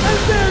 And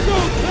there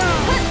goes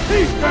Cloud.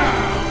 He's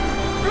down.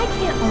 I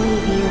can't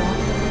believe you.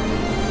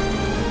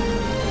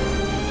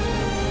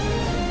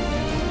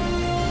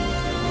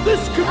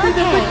 This could be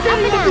the Okay,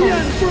 beginning up of and the at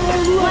end for our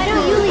him. Why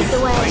don't you lead the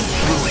way?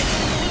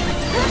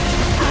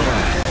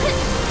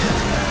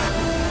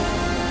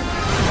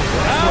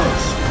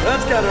 Ouch!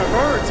 That's gotta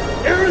hurt!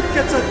 Aerith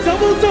gets a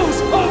double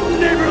dose of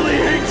neighborly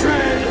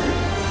hatred!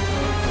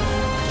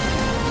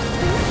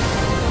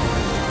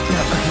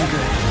 Not looking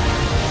good.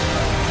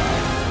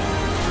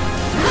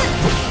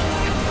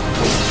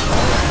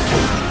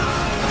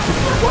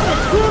 What a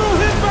brutal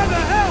hit by the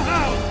Hell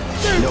House!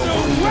 There's no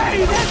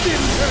way that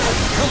didn't hurt!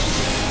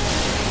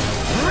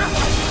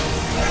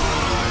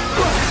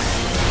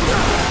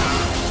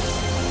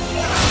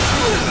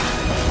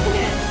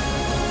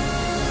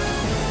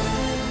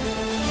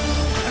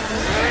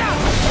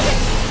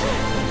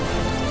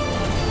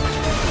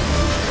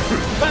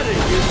 Betting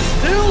is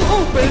still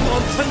open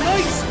on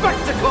tonight's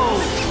spectacle!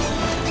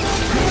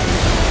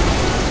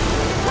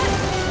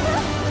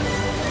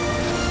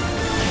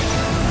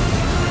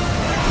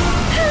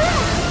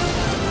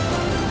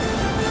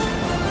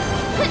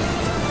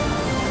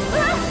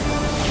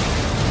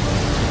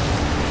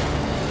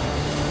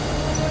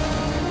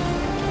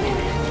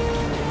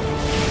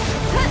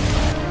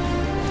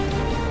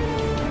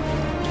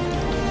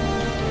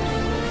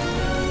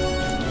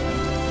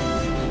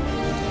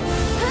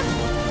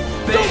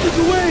 Don't look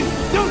away!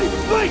 Don't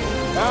even blink!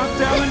 I'm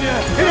telling you,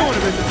 he don't want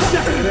to miss a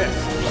second of this!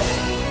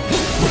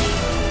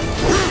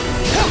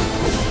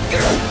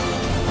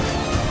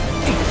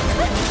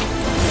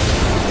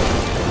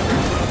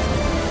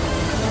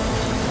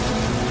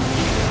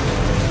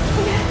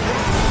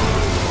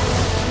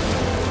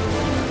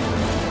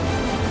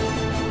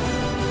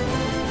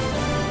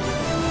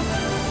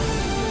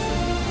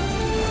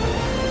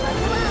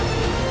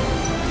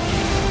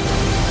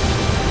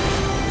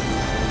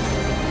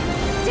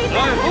 I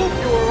hope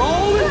you are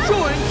all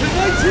enjoying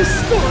tonight's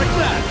historic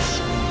match!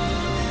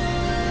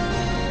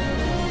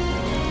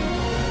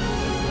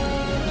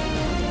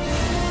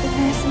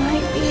 This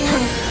might be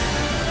it.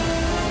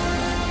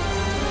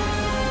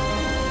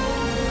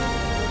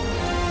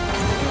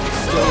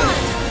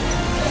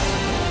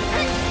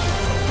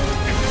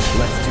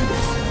 Let's do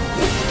this.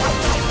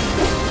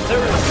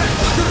 There is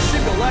sure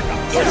seem to lack a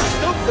fresh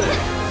something!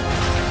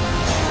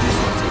 This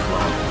won't take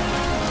long.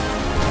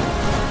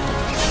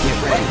 Get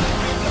ready.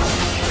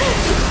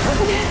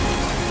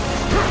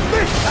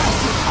 This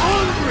house is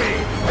hungry!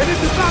 And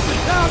it's about to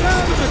bow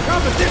down to the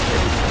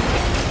competition!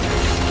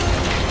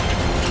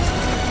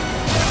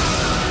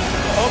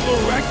 A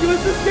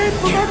miraculous escape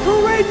from a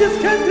courageous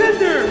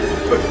contender!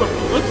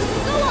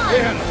 They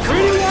had a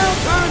pretty wild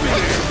time in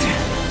there!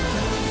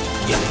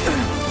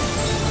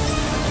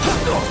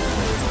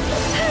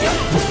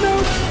 No!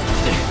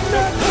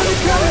 Not gonna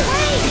cut it!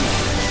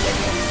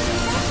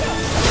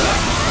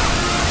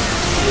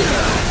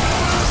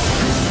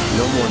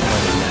 No more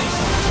playing nice.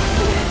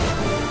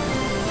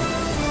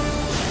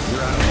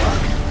 You're out of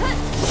luck.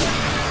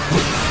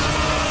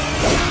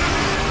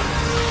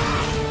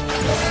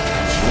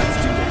 Let's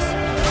do this.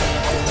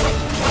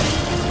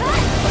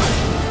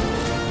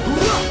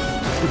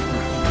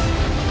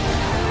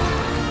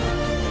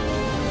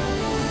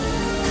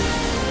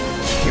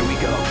 Here we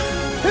go.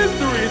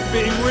 History is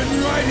being written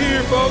right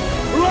here, folks!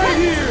 Right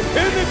here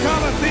in the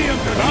Colosseum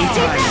tonight!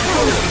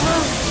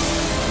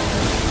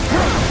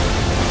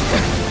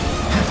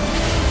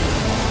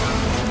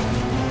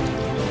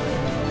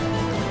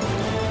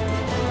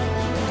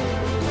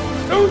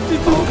 Don't you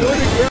think I'm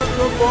gonna get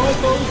up all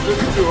those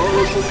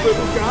adorable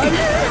little guys?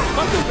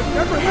 I could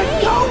never let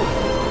go!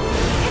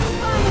 It's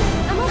fine.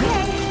 I'm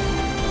okay.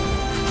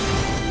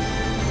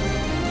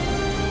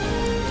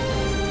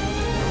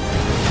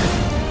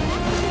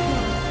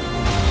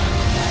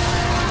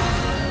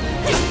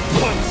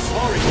 I'm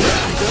sorry,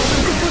 Captain.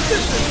 The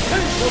position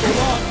tends to the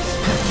launch.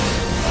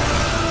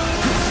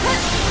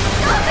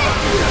 Stop it!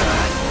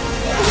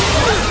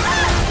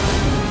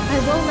 I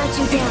won't let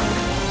you down.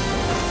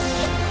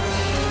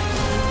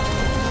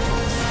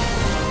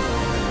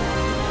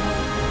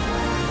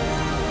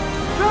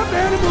 Some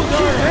animals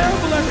are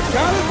available at the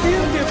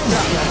Colosseum gift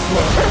shop.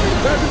 Perfect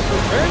present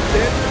for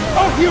President.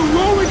 A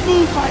heroic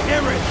move by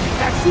Aerith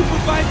that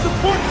supervised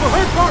support for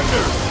her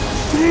partner.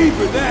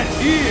 Savor that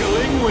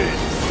healing win.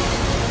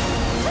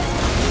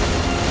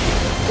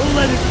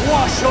 Let it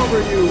wash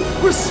over you,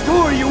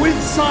 restore you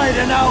inside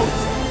and out.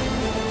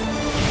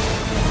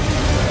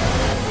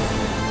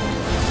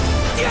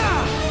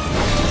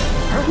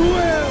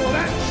 Well,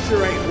 that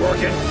sure ain't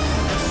working.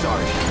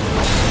 Sorry.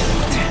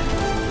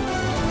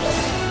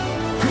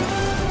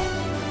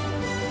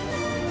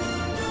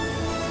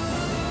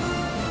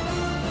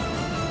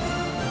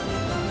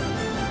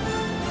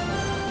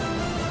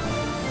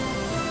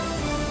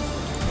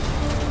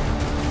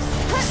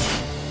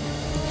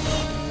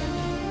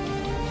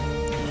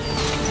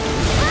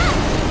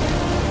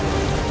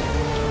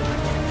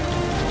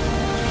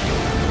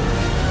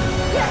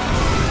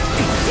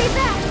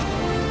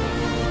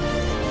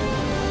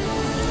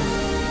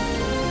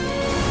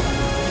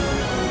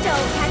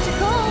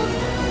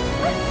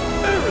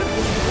 Aerith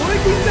is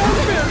breaking down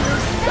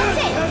barriers and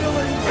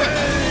pedaling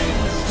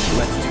chains!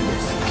 Let's do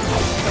this.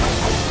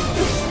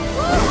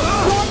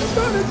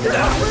 Get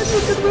up when you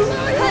can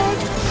rely on!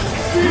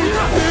 Be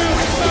still,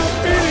 stop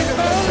beating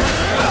her!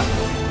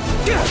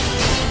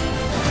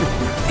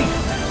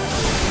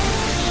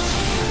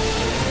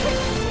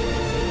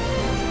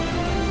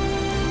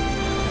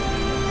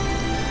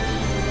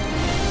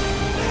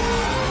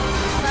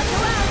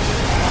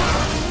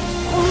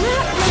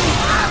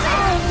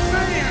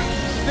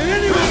 Did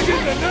anyone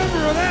get the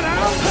number of that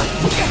house?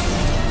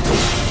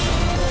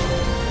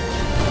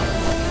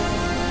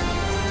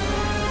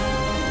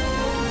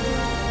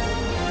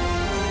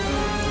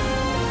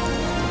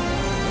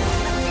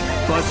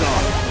 Buzz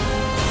off.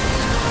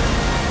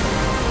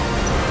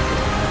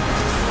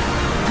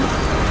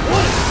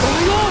 What is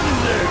going on in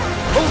there?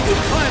 Only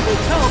time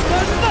will tell,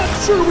 but I'm not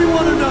sure we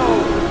want to know.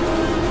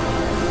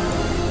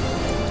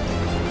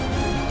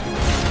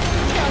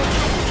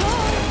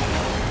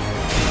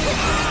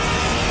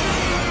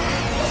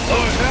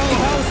 Our hell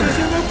house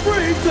isn't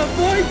afraid to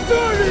fight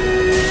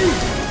dirty!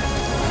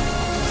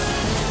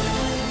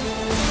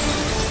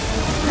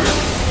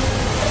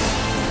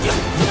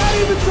 Not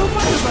even so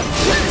much of a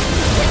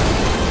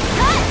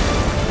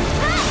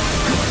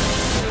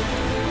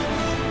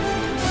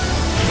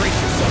Brace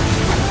yourself.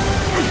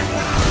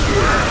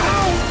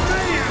 Oh,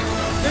 man!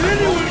 Did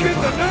anyone get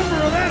the number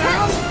of that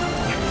house?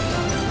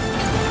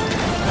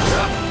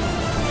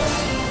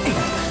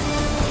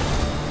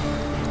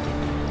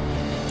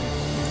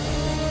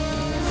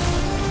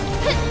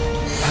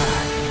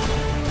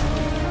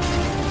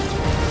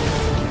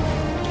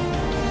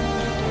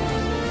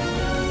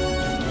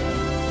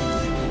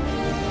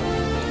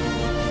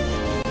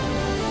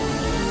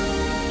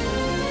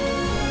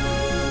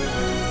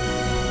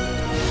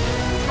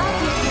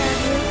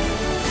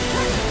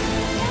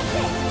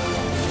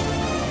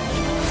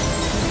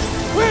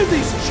 Where'd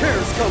these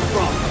chairs come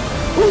from?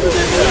 Who did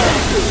they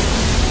belong to?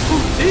 Who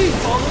needs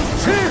all those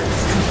chairs?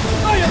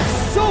 I have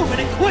so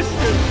many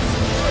questions!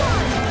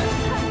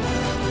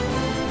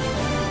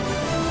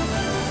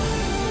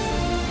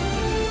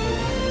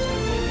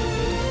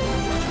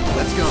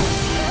 Let's go.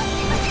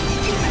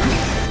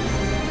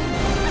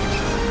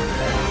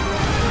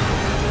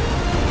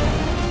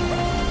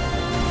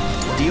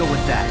 Deal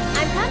with that.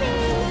 I'm coming.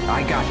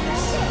 I got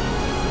this.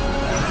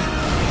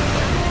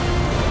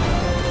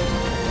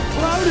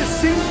 Cloud has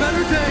seen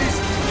better days.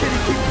 Can he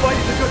keep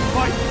fighting the good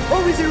fight?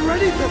 Or is he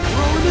ready to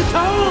throw in the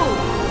towel?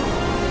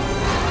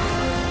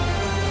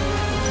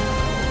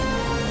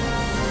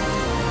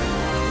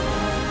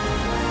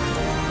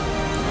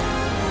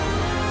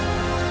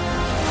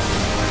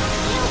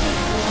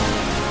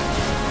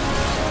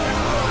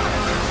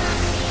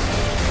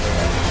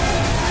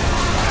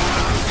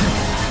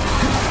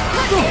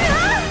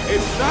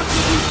 It's not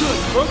looking good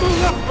for the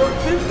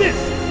Leopards in this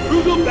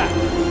brutal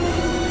battle.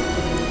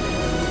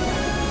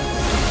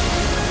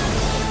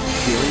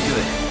 Feeling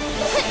good.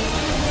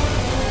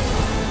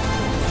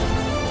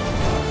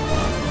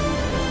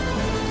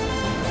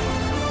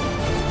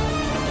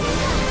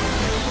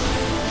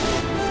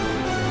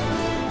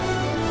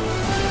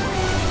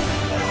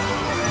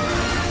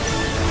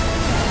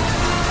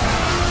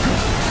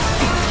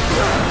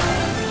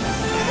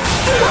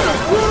 What a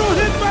brutal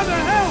hit by the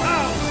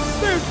Hellhound!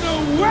 There's no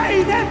way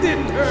that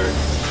didn't hurt!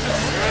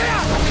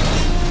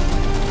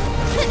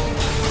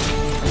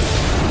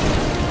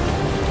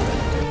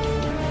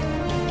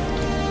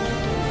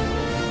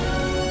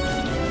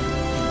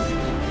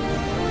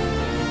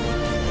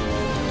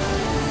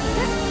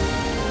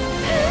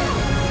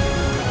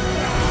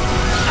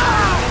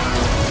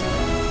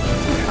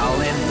 I'll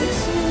end this.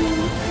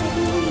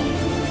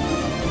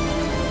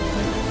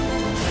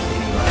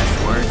 Any last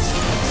words?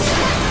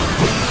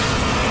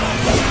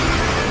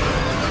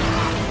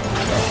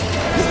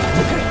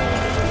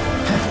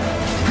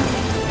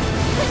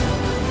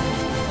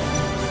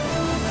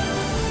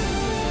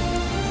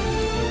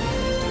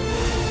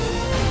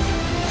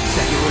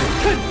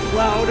 Can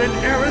Cloud and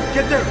Aerith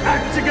get their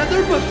act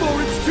together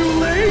before it's too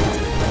late?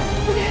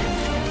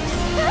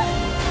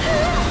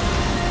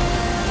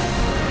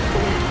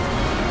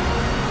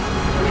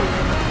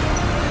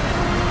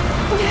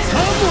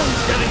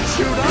 Someone's getting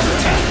chewed up,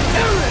 and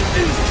Aerith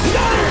is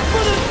down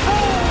for the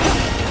count!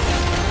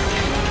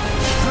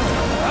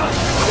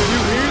 Did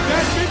you hear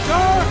that,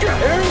 Midgar?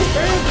 Aerith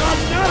fans are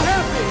not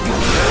happy!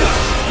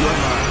 You're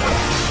mine.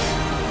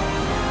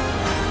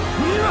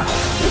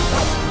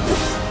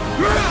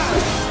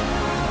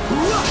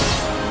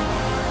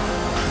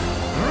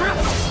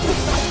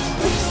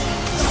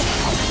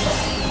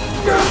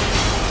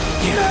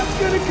 That's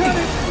gonna cut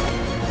it!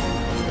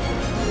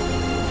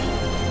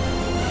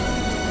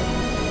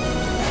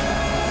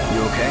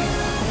 You okay?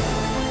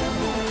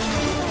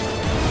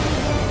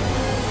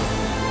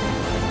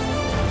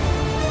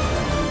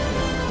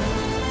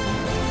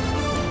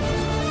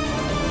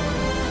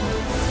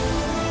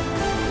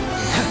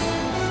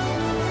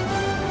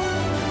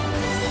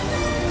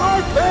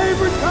 Our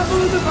favorite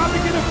couple is about to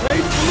get a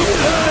face full of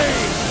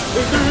pain!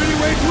 Is there any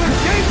way to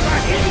escape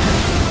that heat?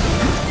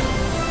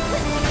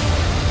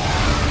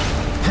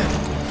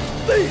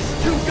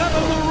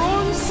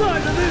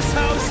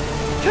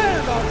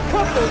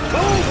 so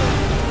cold!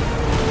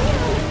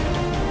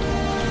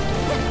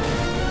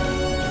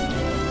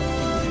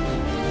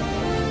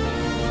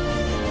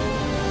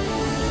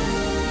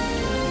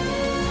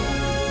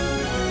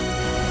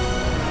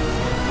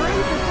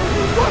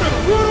 What a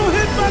brutal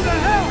hit by the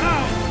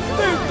Hellhound!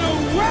 There's no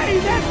way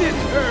that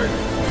didn't hurt!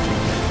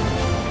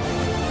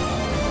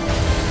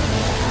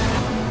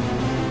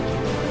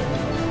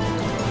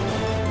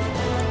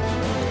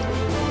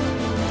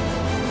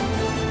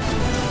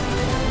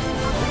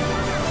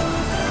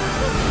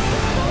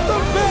 The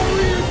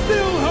barrier's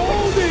still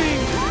holding!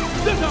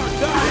 The Dark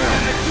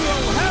Dynamic duo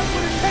have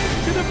what it takes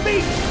to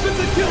defeat the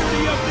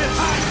security of this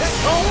high-tech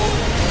hole!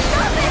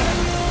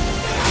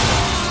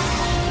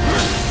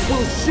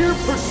 Will sheer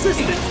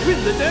persistence win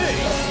the day?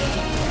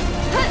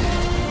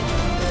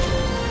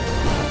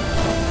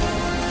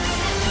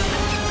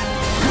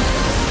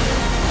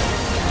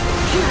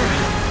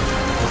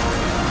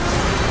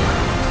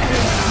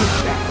 And with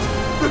that,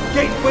 the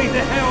gateway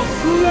to hell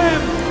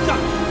slams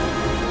shut!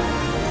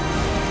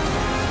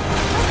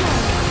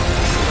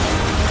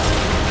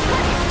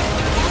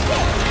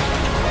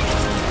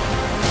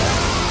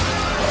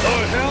 The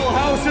Hell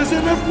House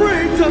isn't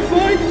afraid to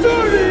fight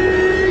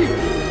dirty!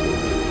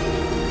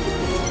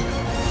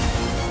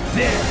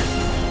 There!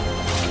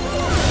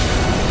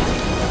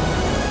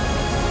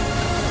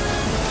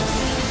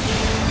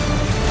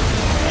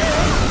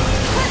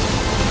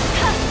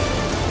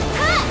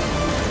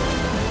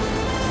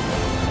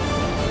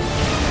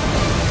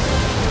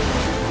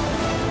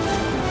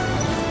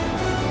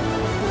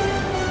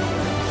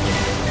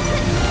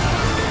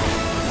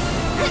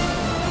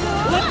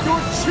 Let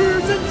your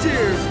cheers and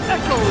tears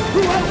echo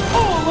throughout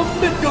all of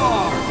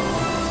Midgar!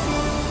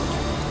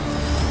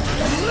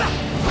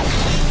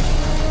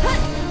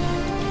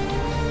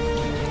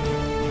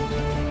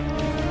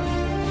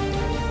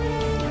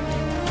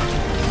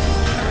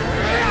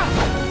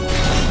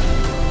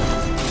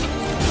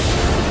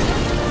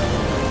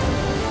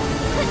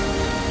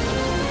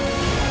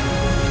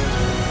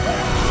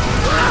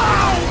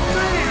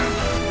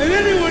 Did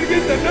anyone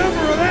get the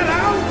number of that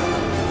house?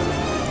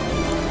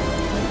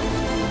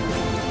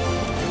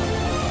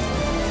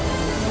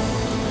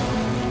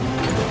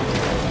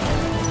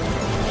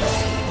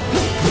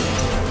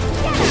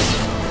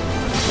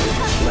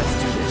 Let's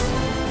do this.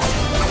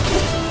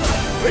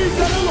 We've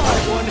got a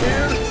live one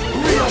here!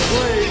 Real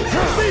blade!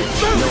 The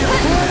Brilliant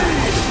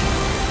Blade!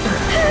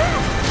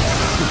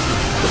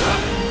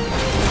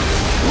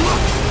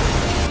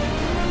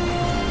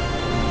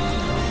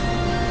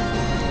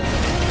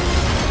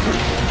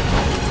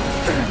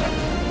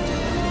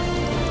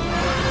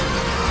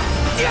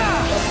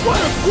 Yeah! What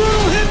a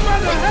brutal hit by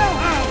the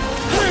Hellhound!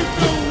 There's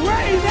no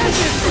way that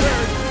didn't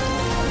hurt!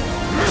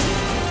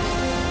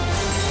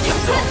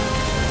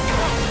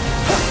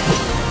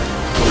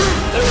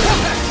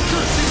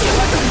 Sure seems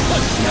like a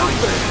punch out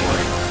there for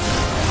it.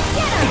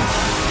 Get him!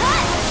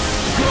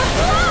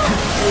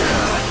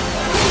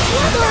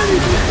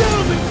 Ladies and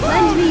gentlemen,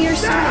 Lend me your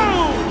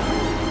down! sword.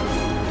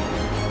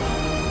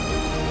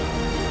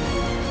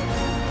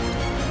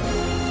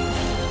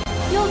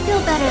 You'll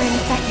feel better in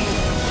a second.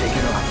 Shake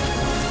it off.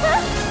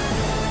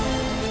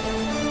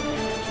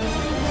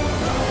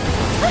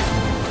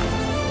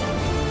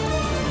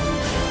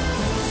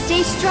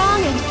 Stay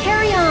strong and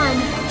carry on.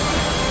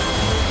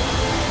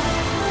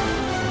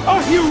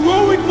 A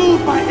heroic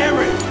move by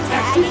Erin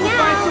as she Tagging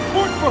provides out.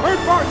 support for her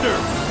partner.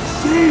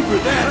 Savor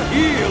that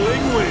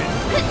healing wind.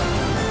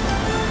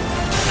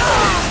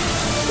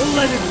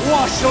 Let it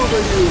wash over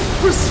you,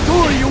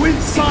 restore you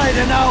inside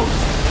and out.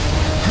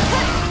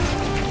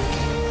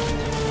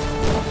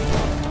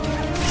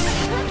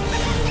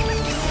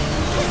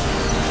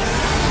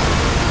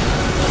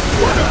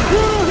 What a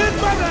brutal hit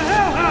by the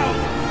Hellhound!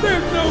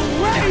 There's no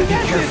way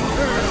that didn't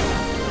hurt!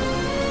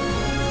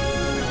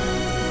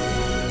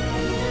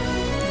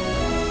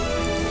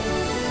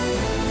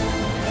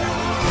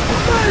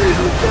 Ladies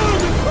and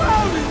gentlemen,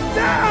 Cloud is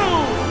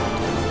down!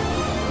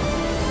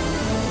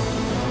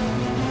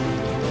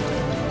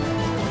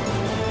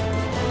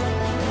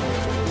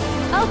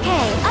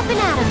 Okay, up and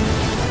at him.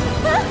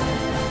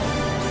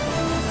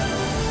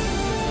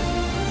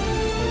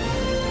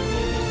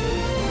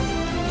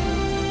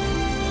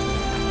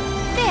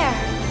 There.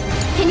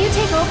 Can you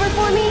take over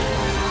for me?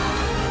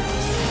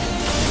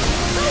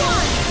 Go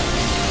on.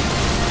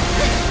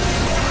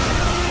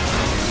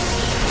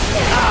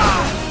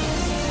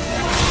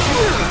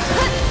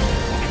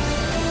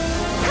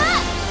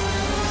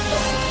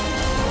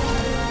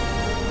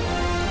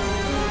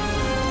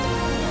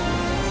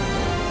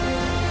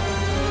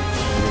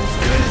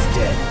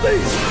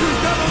 These two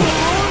got on the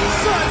wrong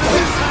side of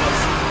this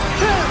house!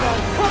 Have a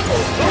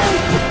couple,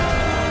 folks!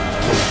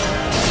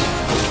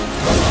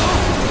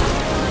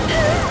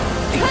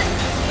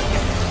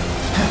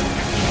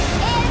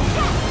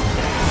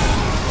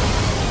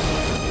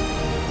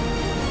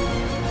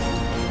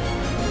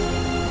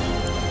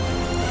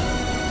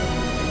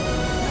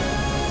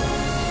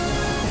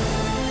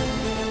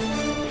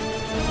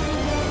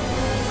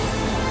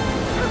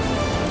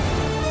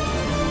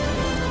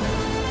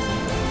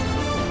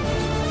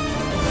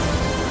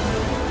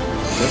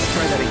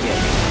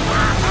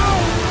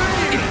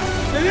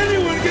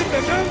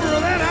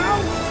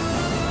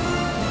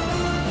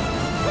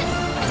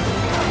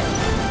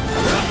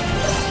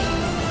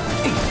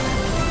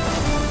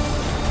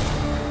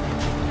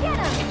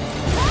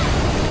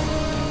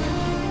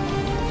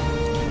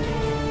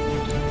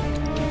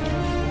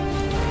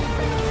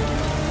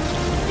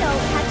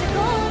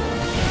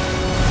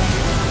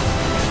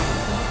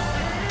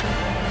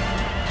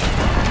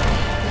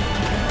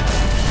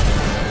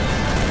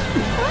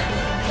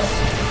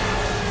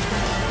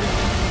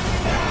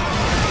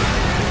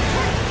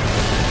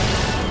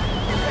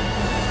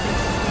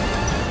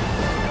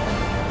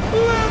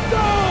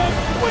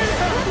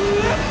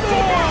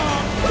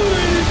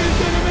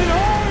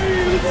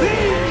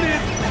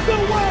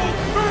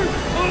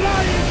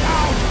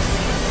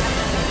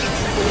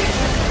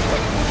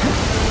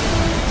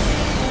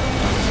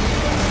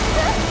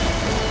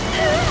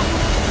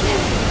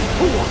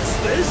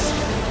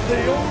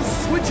 the old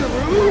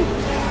switcheroo?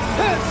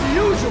 As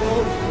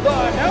usual, the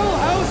Hell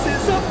House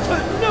is up to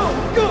no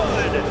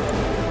good!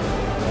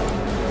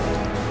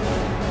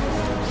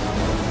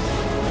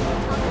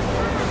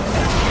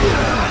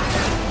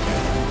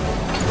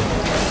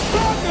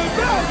 Talk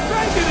about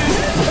making an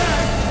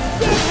impact!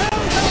 The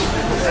Hell House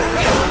is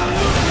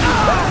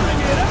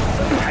powering it up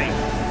tonight!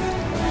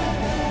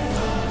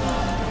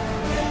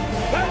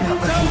 That's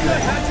how the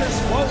hatches,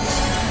 folks,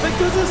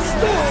 because a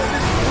storm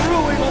is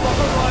brewing on the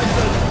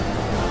horizon!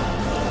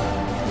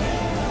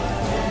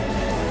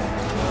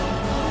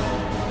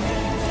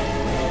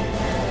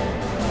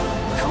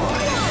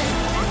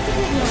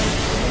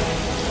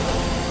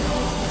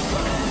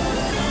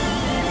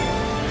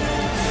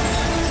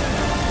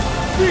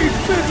 These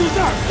missiles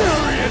are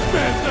very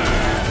expensive!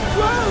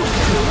 Wow!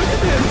 Look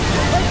at this!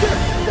 A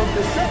gift from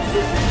the set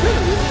to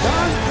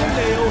Don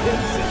Corneo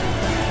himself!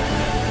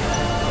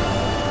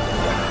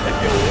 If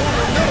you want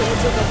to know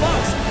what's in the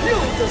box,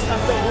 you'll just have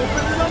to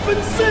open it up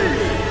and see!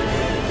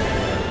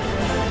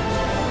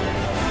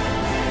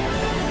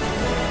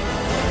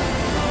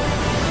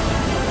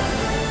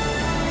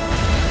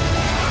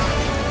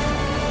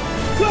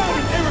 Cloud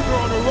and Eric are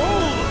on a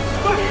roll!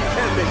 But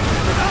can't be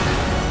forgotten!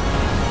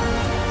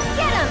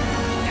 Get him!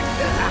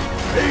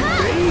 They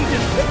made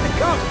and picked the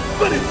cup,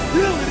 but it's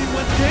still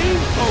anyone's game,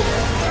 folks!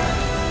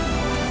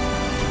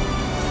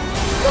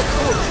 The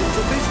fortunes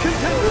of these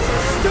contenders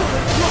are still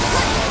in flux,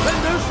 and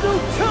there's no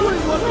telling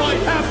what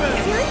might happen!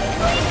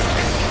 Seriously?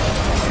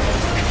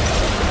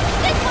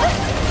 This one!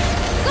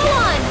 Go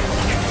on!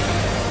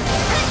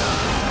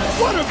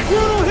 What a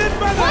brutal hit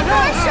by the One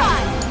more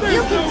shot!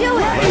 You can do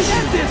it!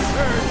 That this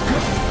hurt!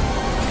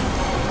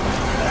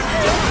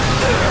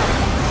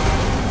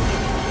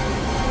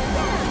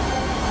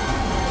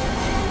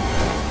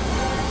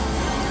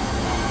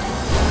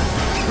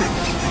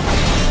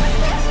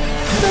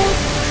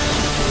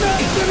 Not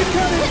gonna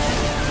cut it!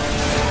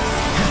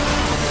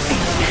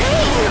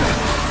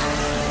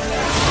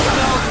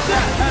 Now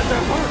that had to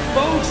hurt,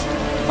 folks!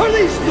 Are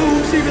these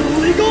moves even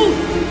legal?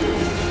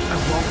 I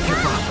won't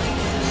give up.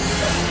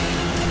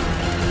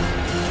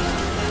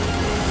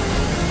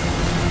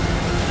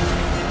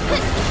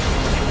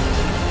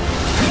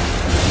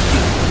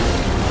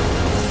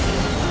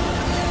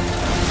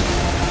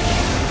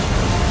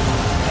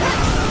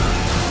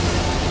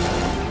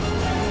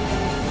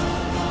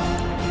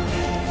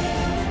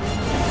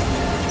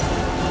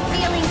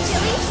 Feeling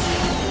chilly?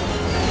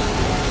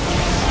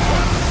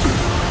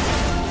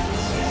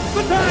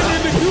 The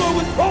dynamic duo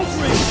with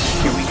poultry!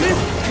 Here we go!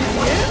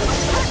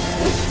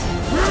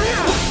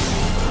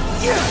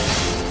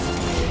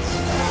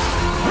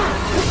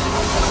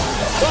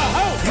 The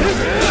house is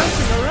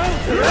dancing around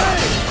today!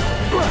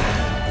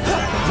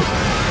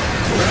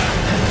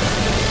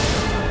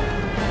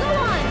 Go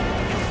on!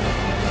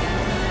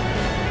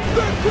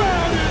 The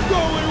crowd is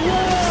going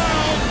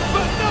wild!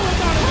 But no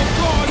amount of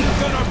applause is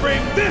gonna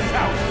bring this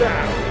house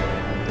down!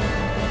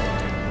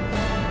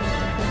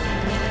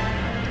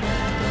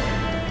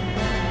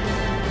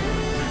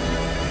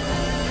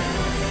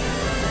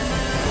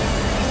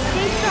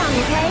 Stay strong,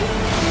 okay?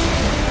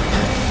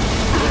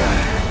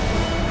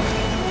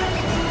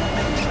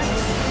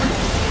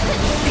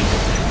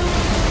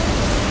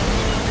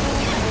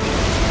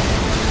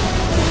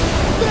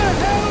 The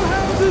Hell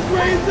House has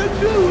raised a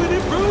new and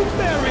improved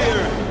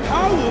barrier!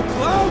 How will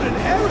Cloud and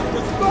Eric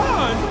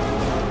respond?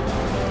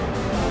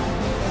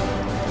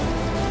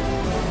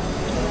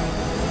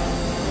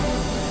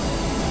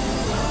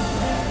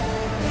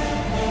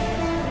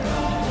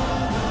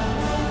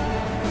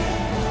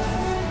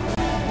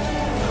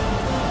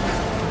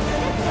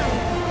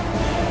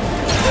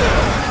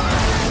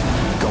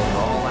 Going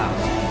all out.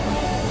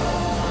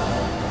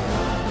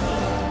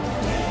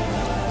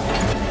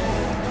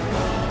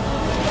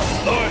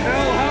 The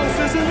Hell House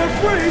isn't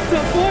afraid to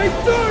fight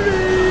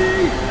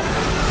dirty!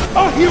 A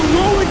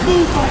heroic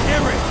move by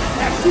Eric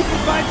as she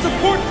provides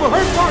support for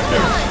her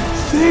partner!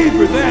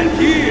 Savor that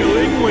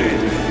healing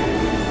wind!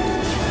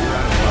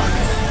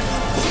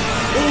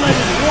 Let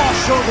it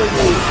wash over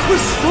you,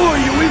 restore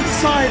you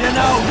inside and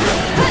out!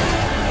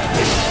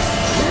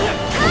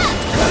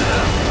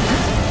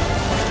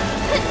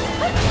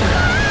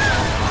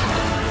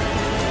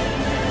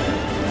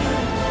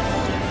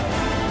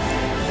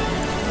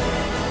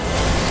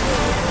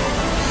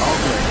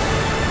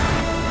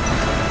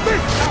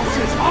 This house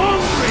is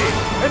hungry,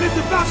 and it's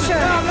about to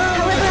drown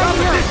out the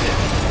competition!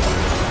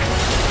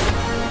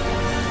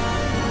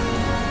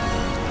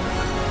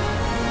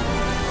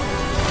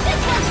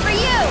 This one's for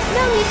you!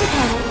 No need to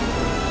panic.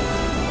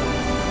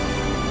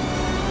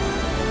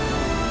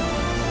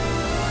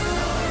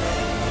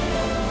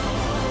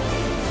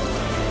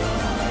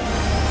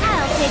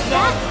 I'll take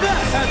that.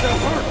 That had to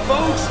hurt,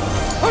 folks!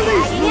 Are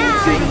these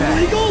moves even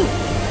legal?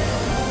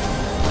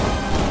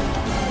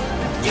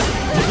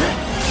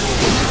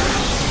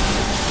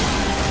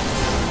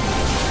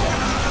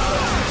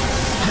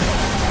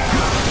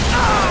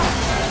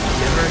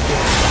 Never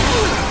again.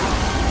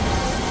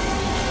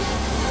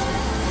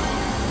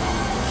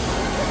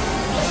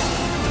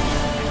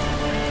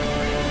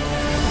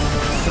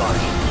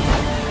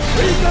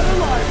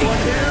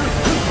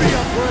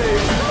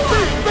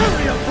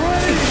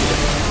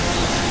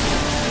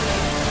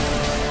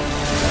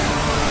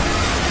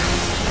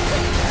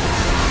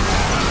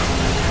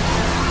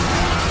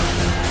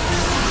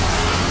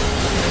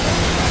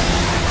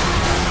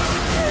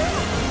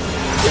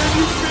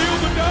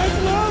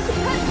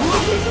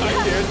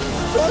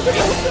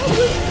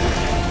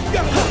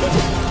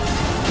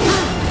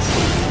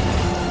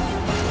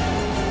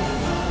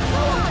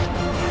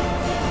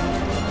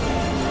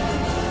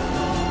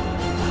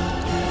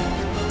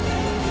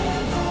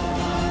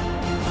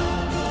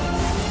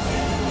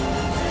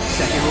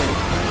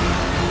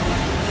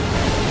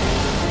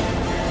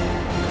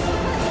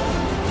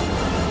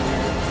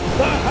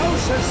 The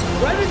house has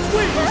spread its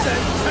wings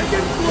and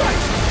taken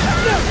flight!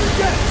 Never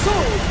gets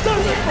old,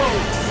 does it,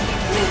 folks?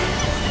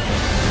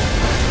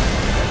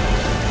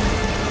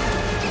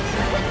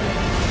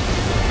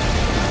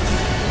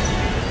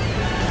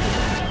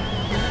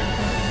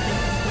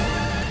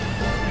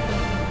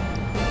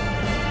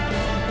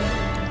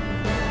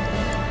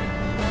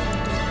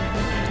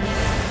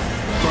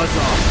 Buzz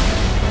off.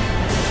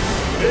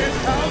 This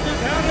house has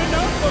had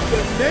enough of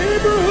the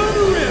neighborhood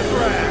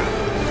riffraff!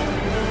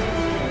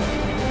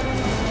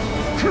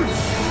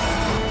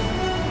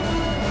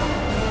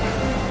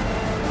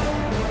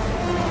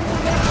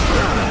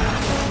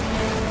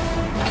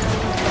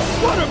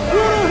 What a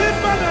brutal hit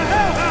by the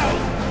Hell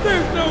House!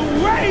 There's no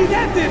way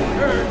that didn't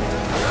hurt!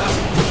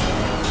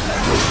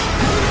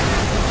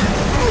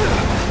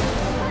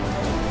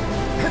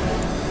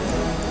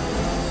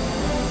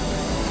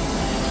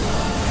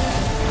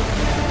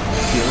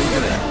 Feeling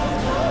good.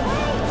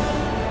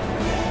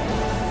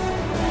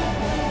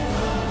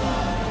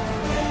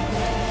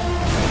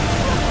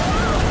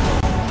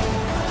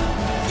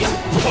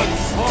 I'm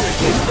sorry,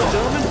 ladies and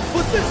gentlemen,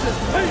 but this is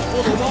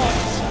painful to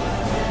watch!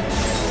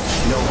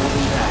 No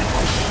holding back.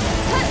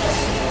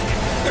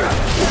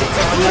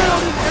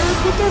 Cloud and Eric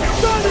with a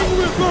stunning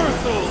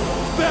reversal!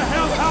 The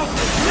Hell House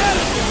is dead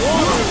in the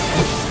water!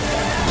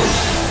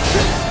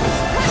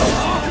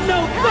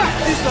 Now that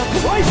is the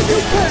price you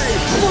pay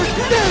for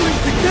daring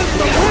to get in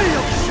the way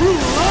of true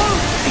love!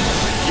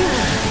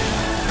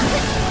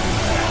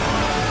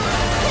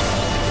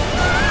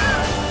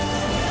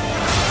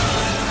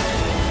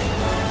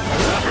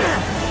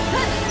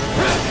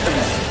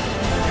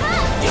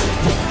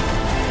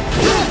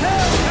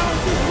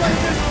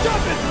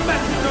 Shove its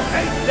message of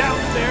hate down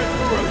their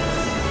throats!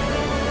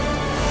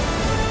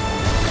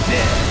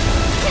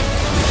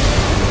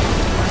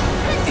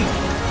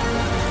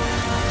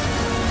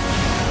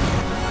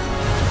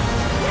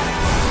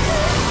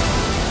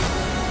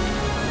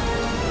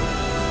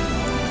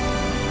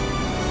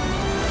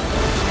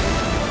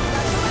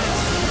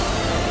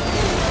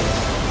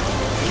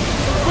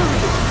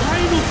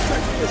 Final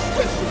section is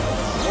special.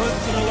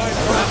 Once in a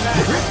lifetime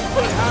match,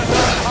 but has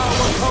our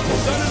power couple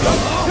done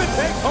enough to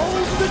take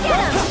home the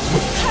cup?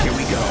 Here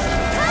we go.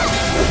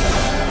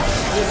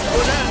 This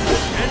could end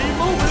at any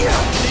moment.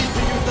 Need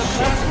to use the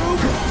bathroom?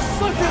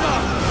 Suck it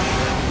up!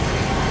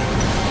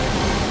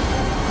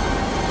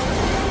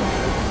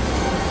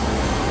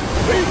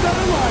 We've got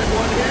a live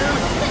one here.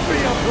 Be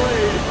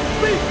afraid.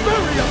 Be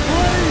very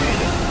afraid!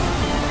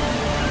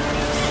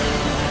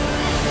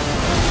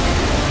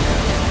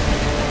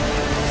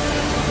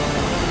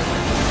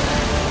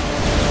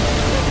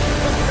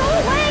 Go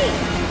away!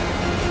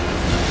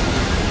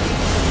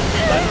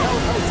 That Hell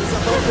House is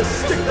about to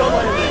stick the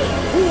landing!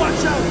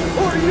 Watch out,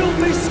 or you'll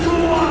be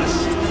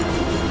squashed!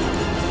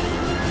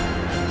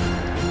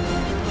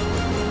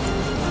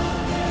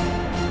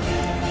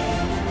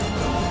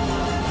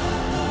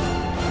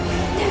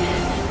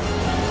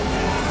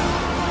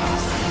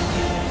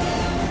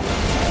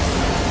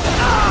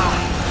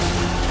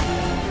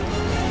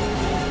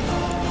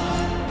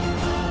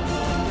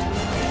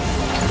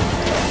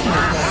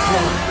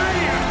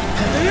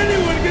 Did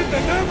anyone get the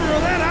number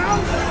of that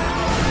house?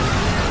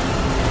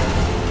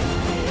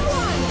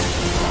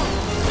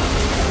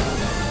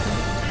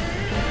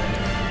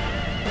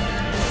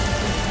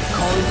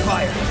 Calling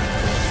fire.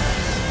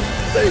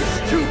 These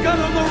two got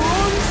on the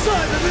wrong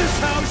side of this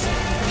house!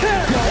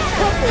 Can't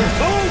couple,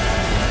 folks!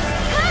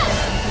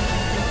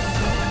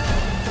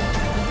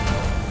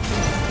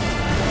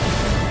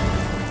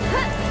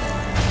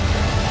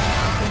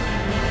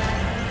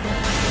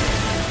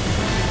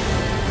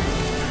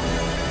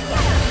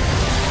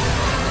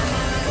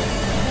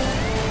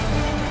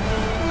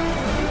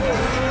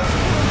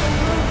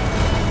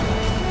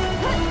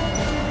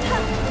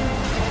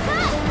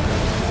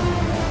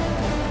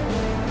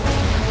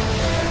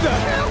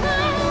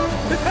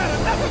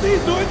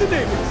 These noisy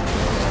neighbors!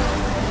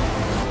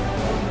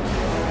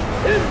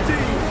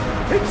 Indeed!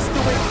 It's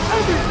doing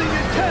everything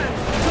it can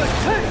to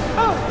take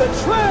out the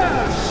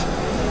trash!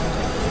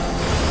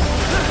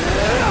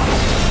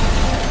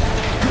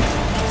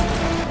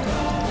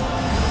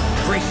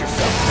 Brace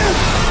yourself.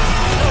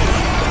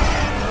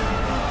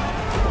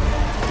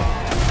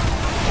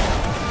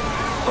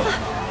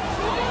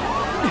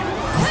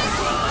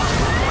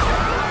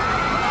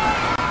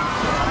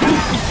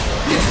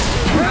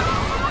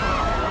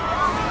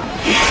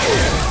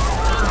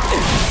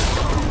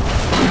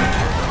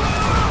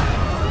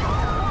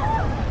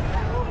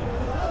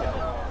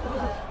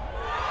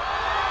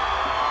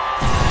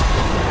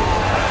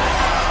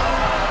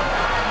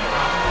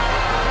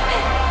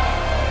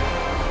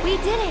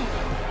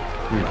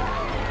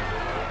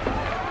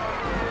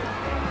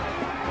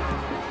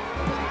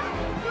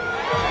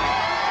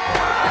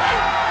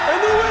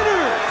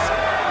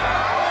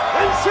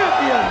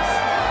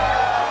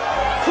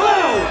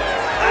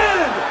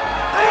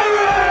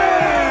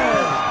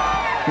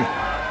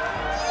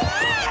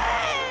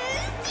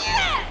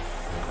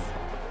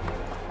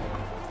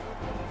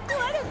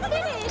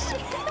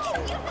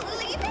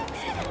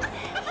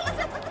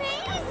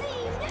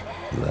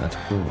 That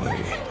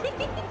boy.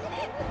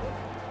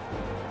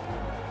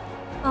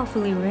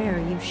 Awfully rare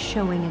you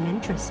showing an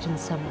interest in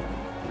someone.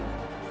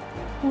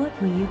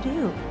 What will you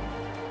do?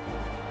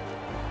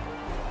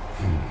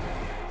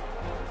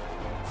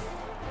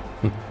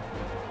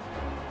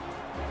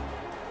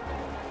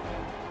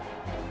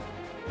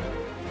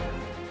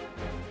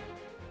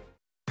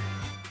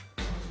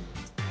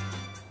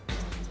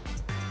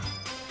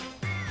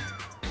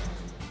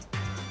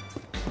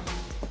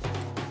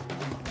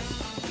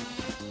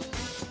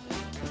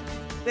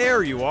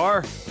 There you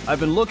are. I've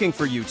been looking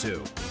for you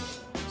two.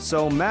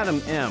 So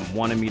Madam M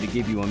wanted me to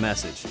give you a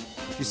message.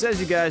 She says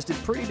you guys did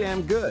pretty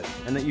damn good,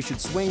 and that you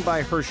should swing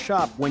by her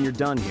shop when you're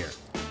done here.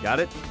 Got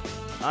it?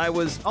 I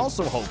was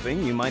also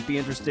hoping you might be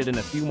interested in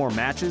a few more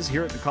matches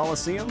here at the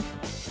Colosseum.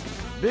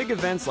 Big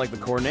events like the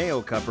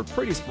Corneo Cup are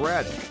pretty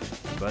sporadic,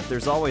 but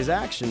there's always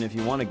action if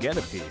you want to get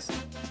a piece.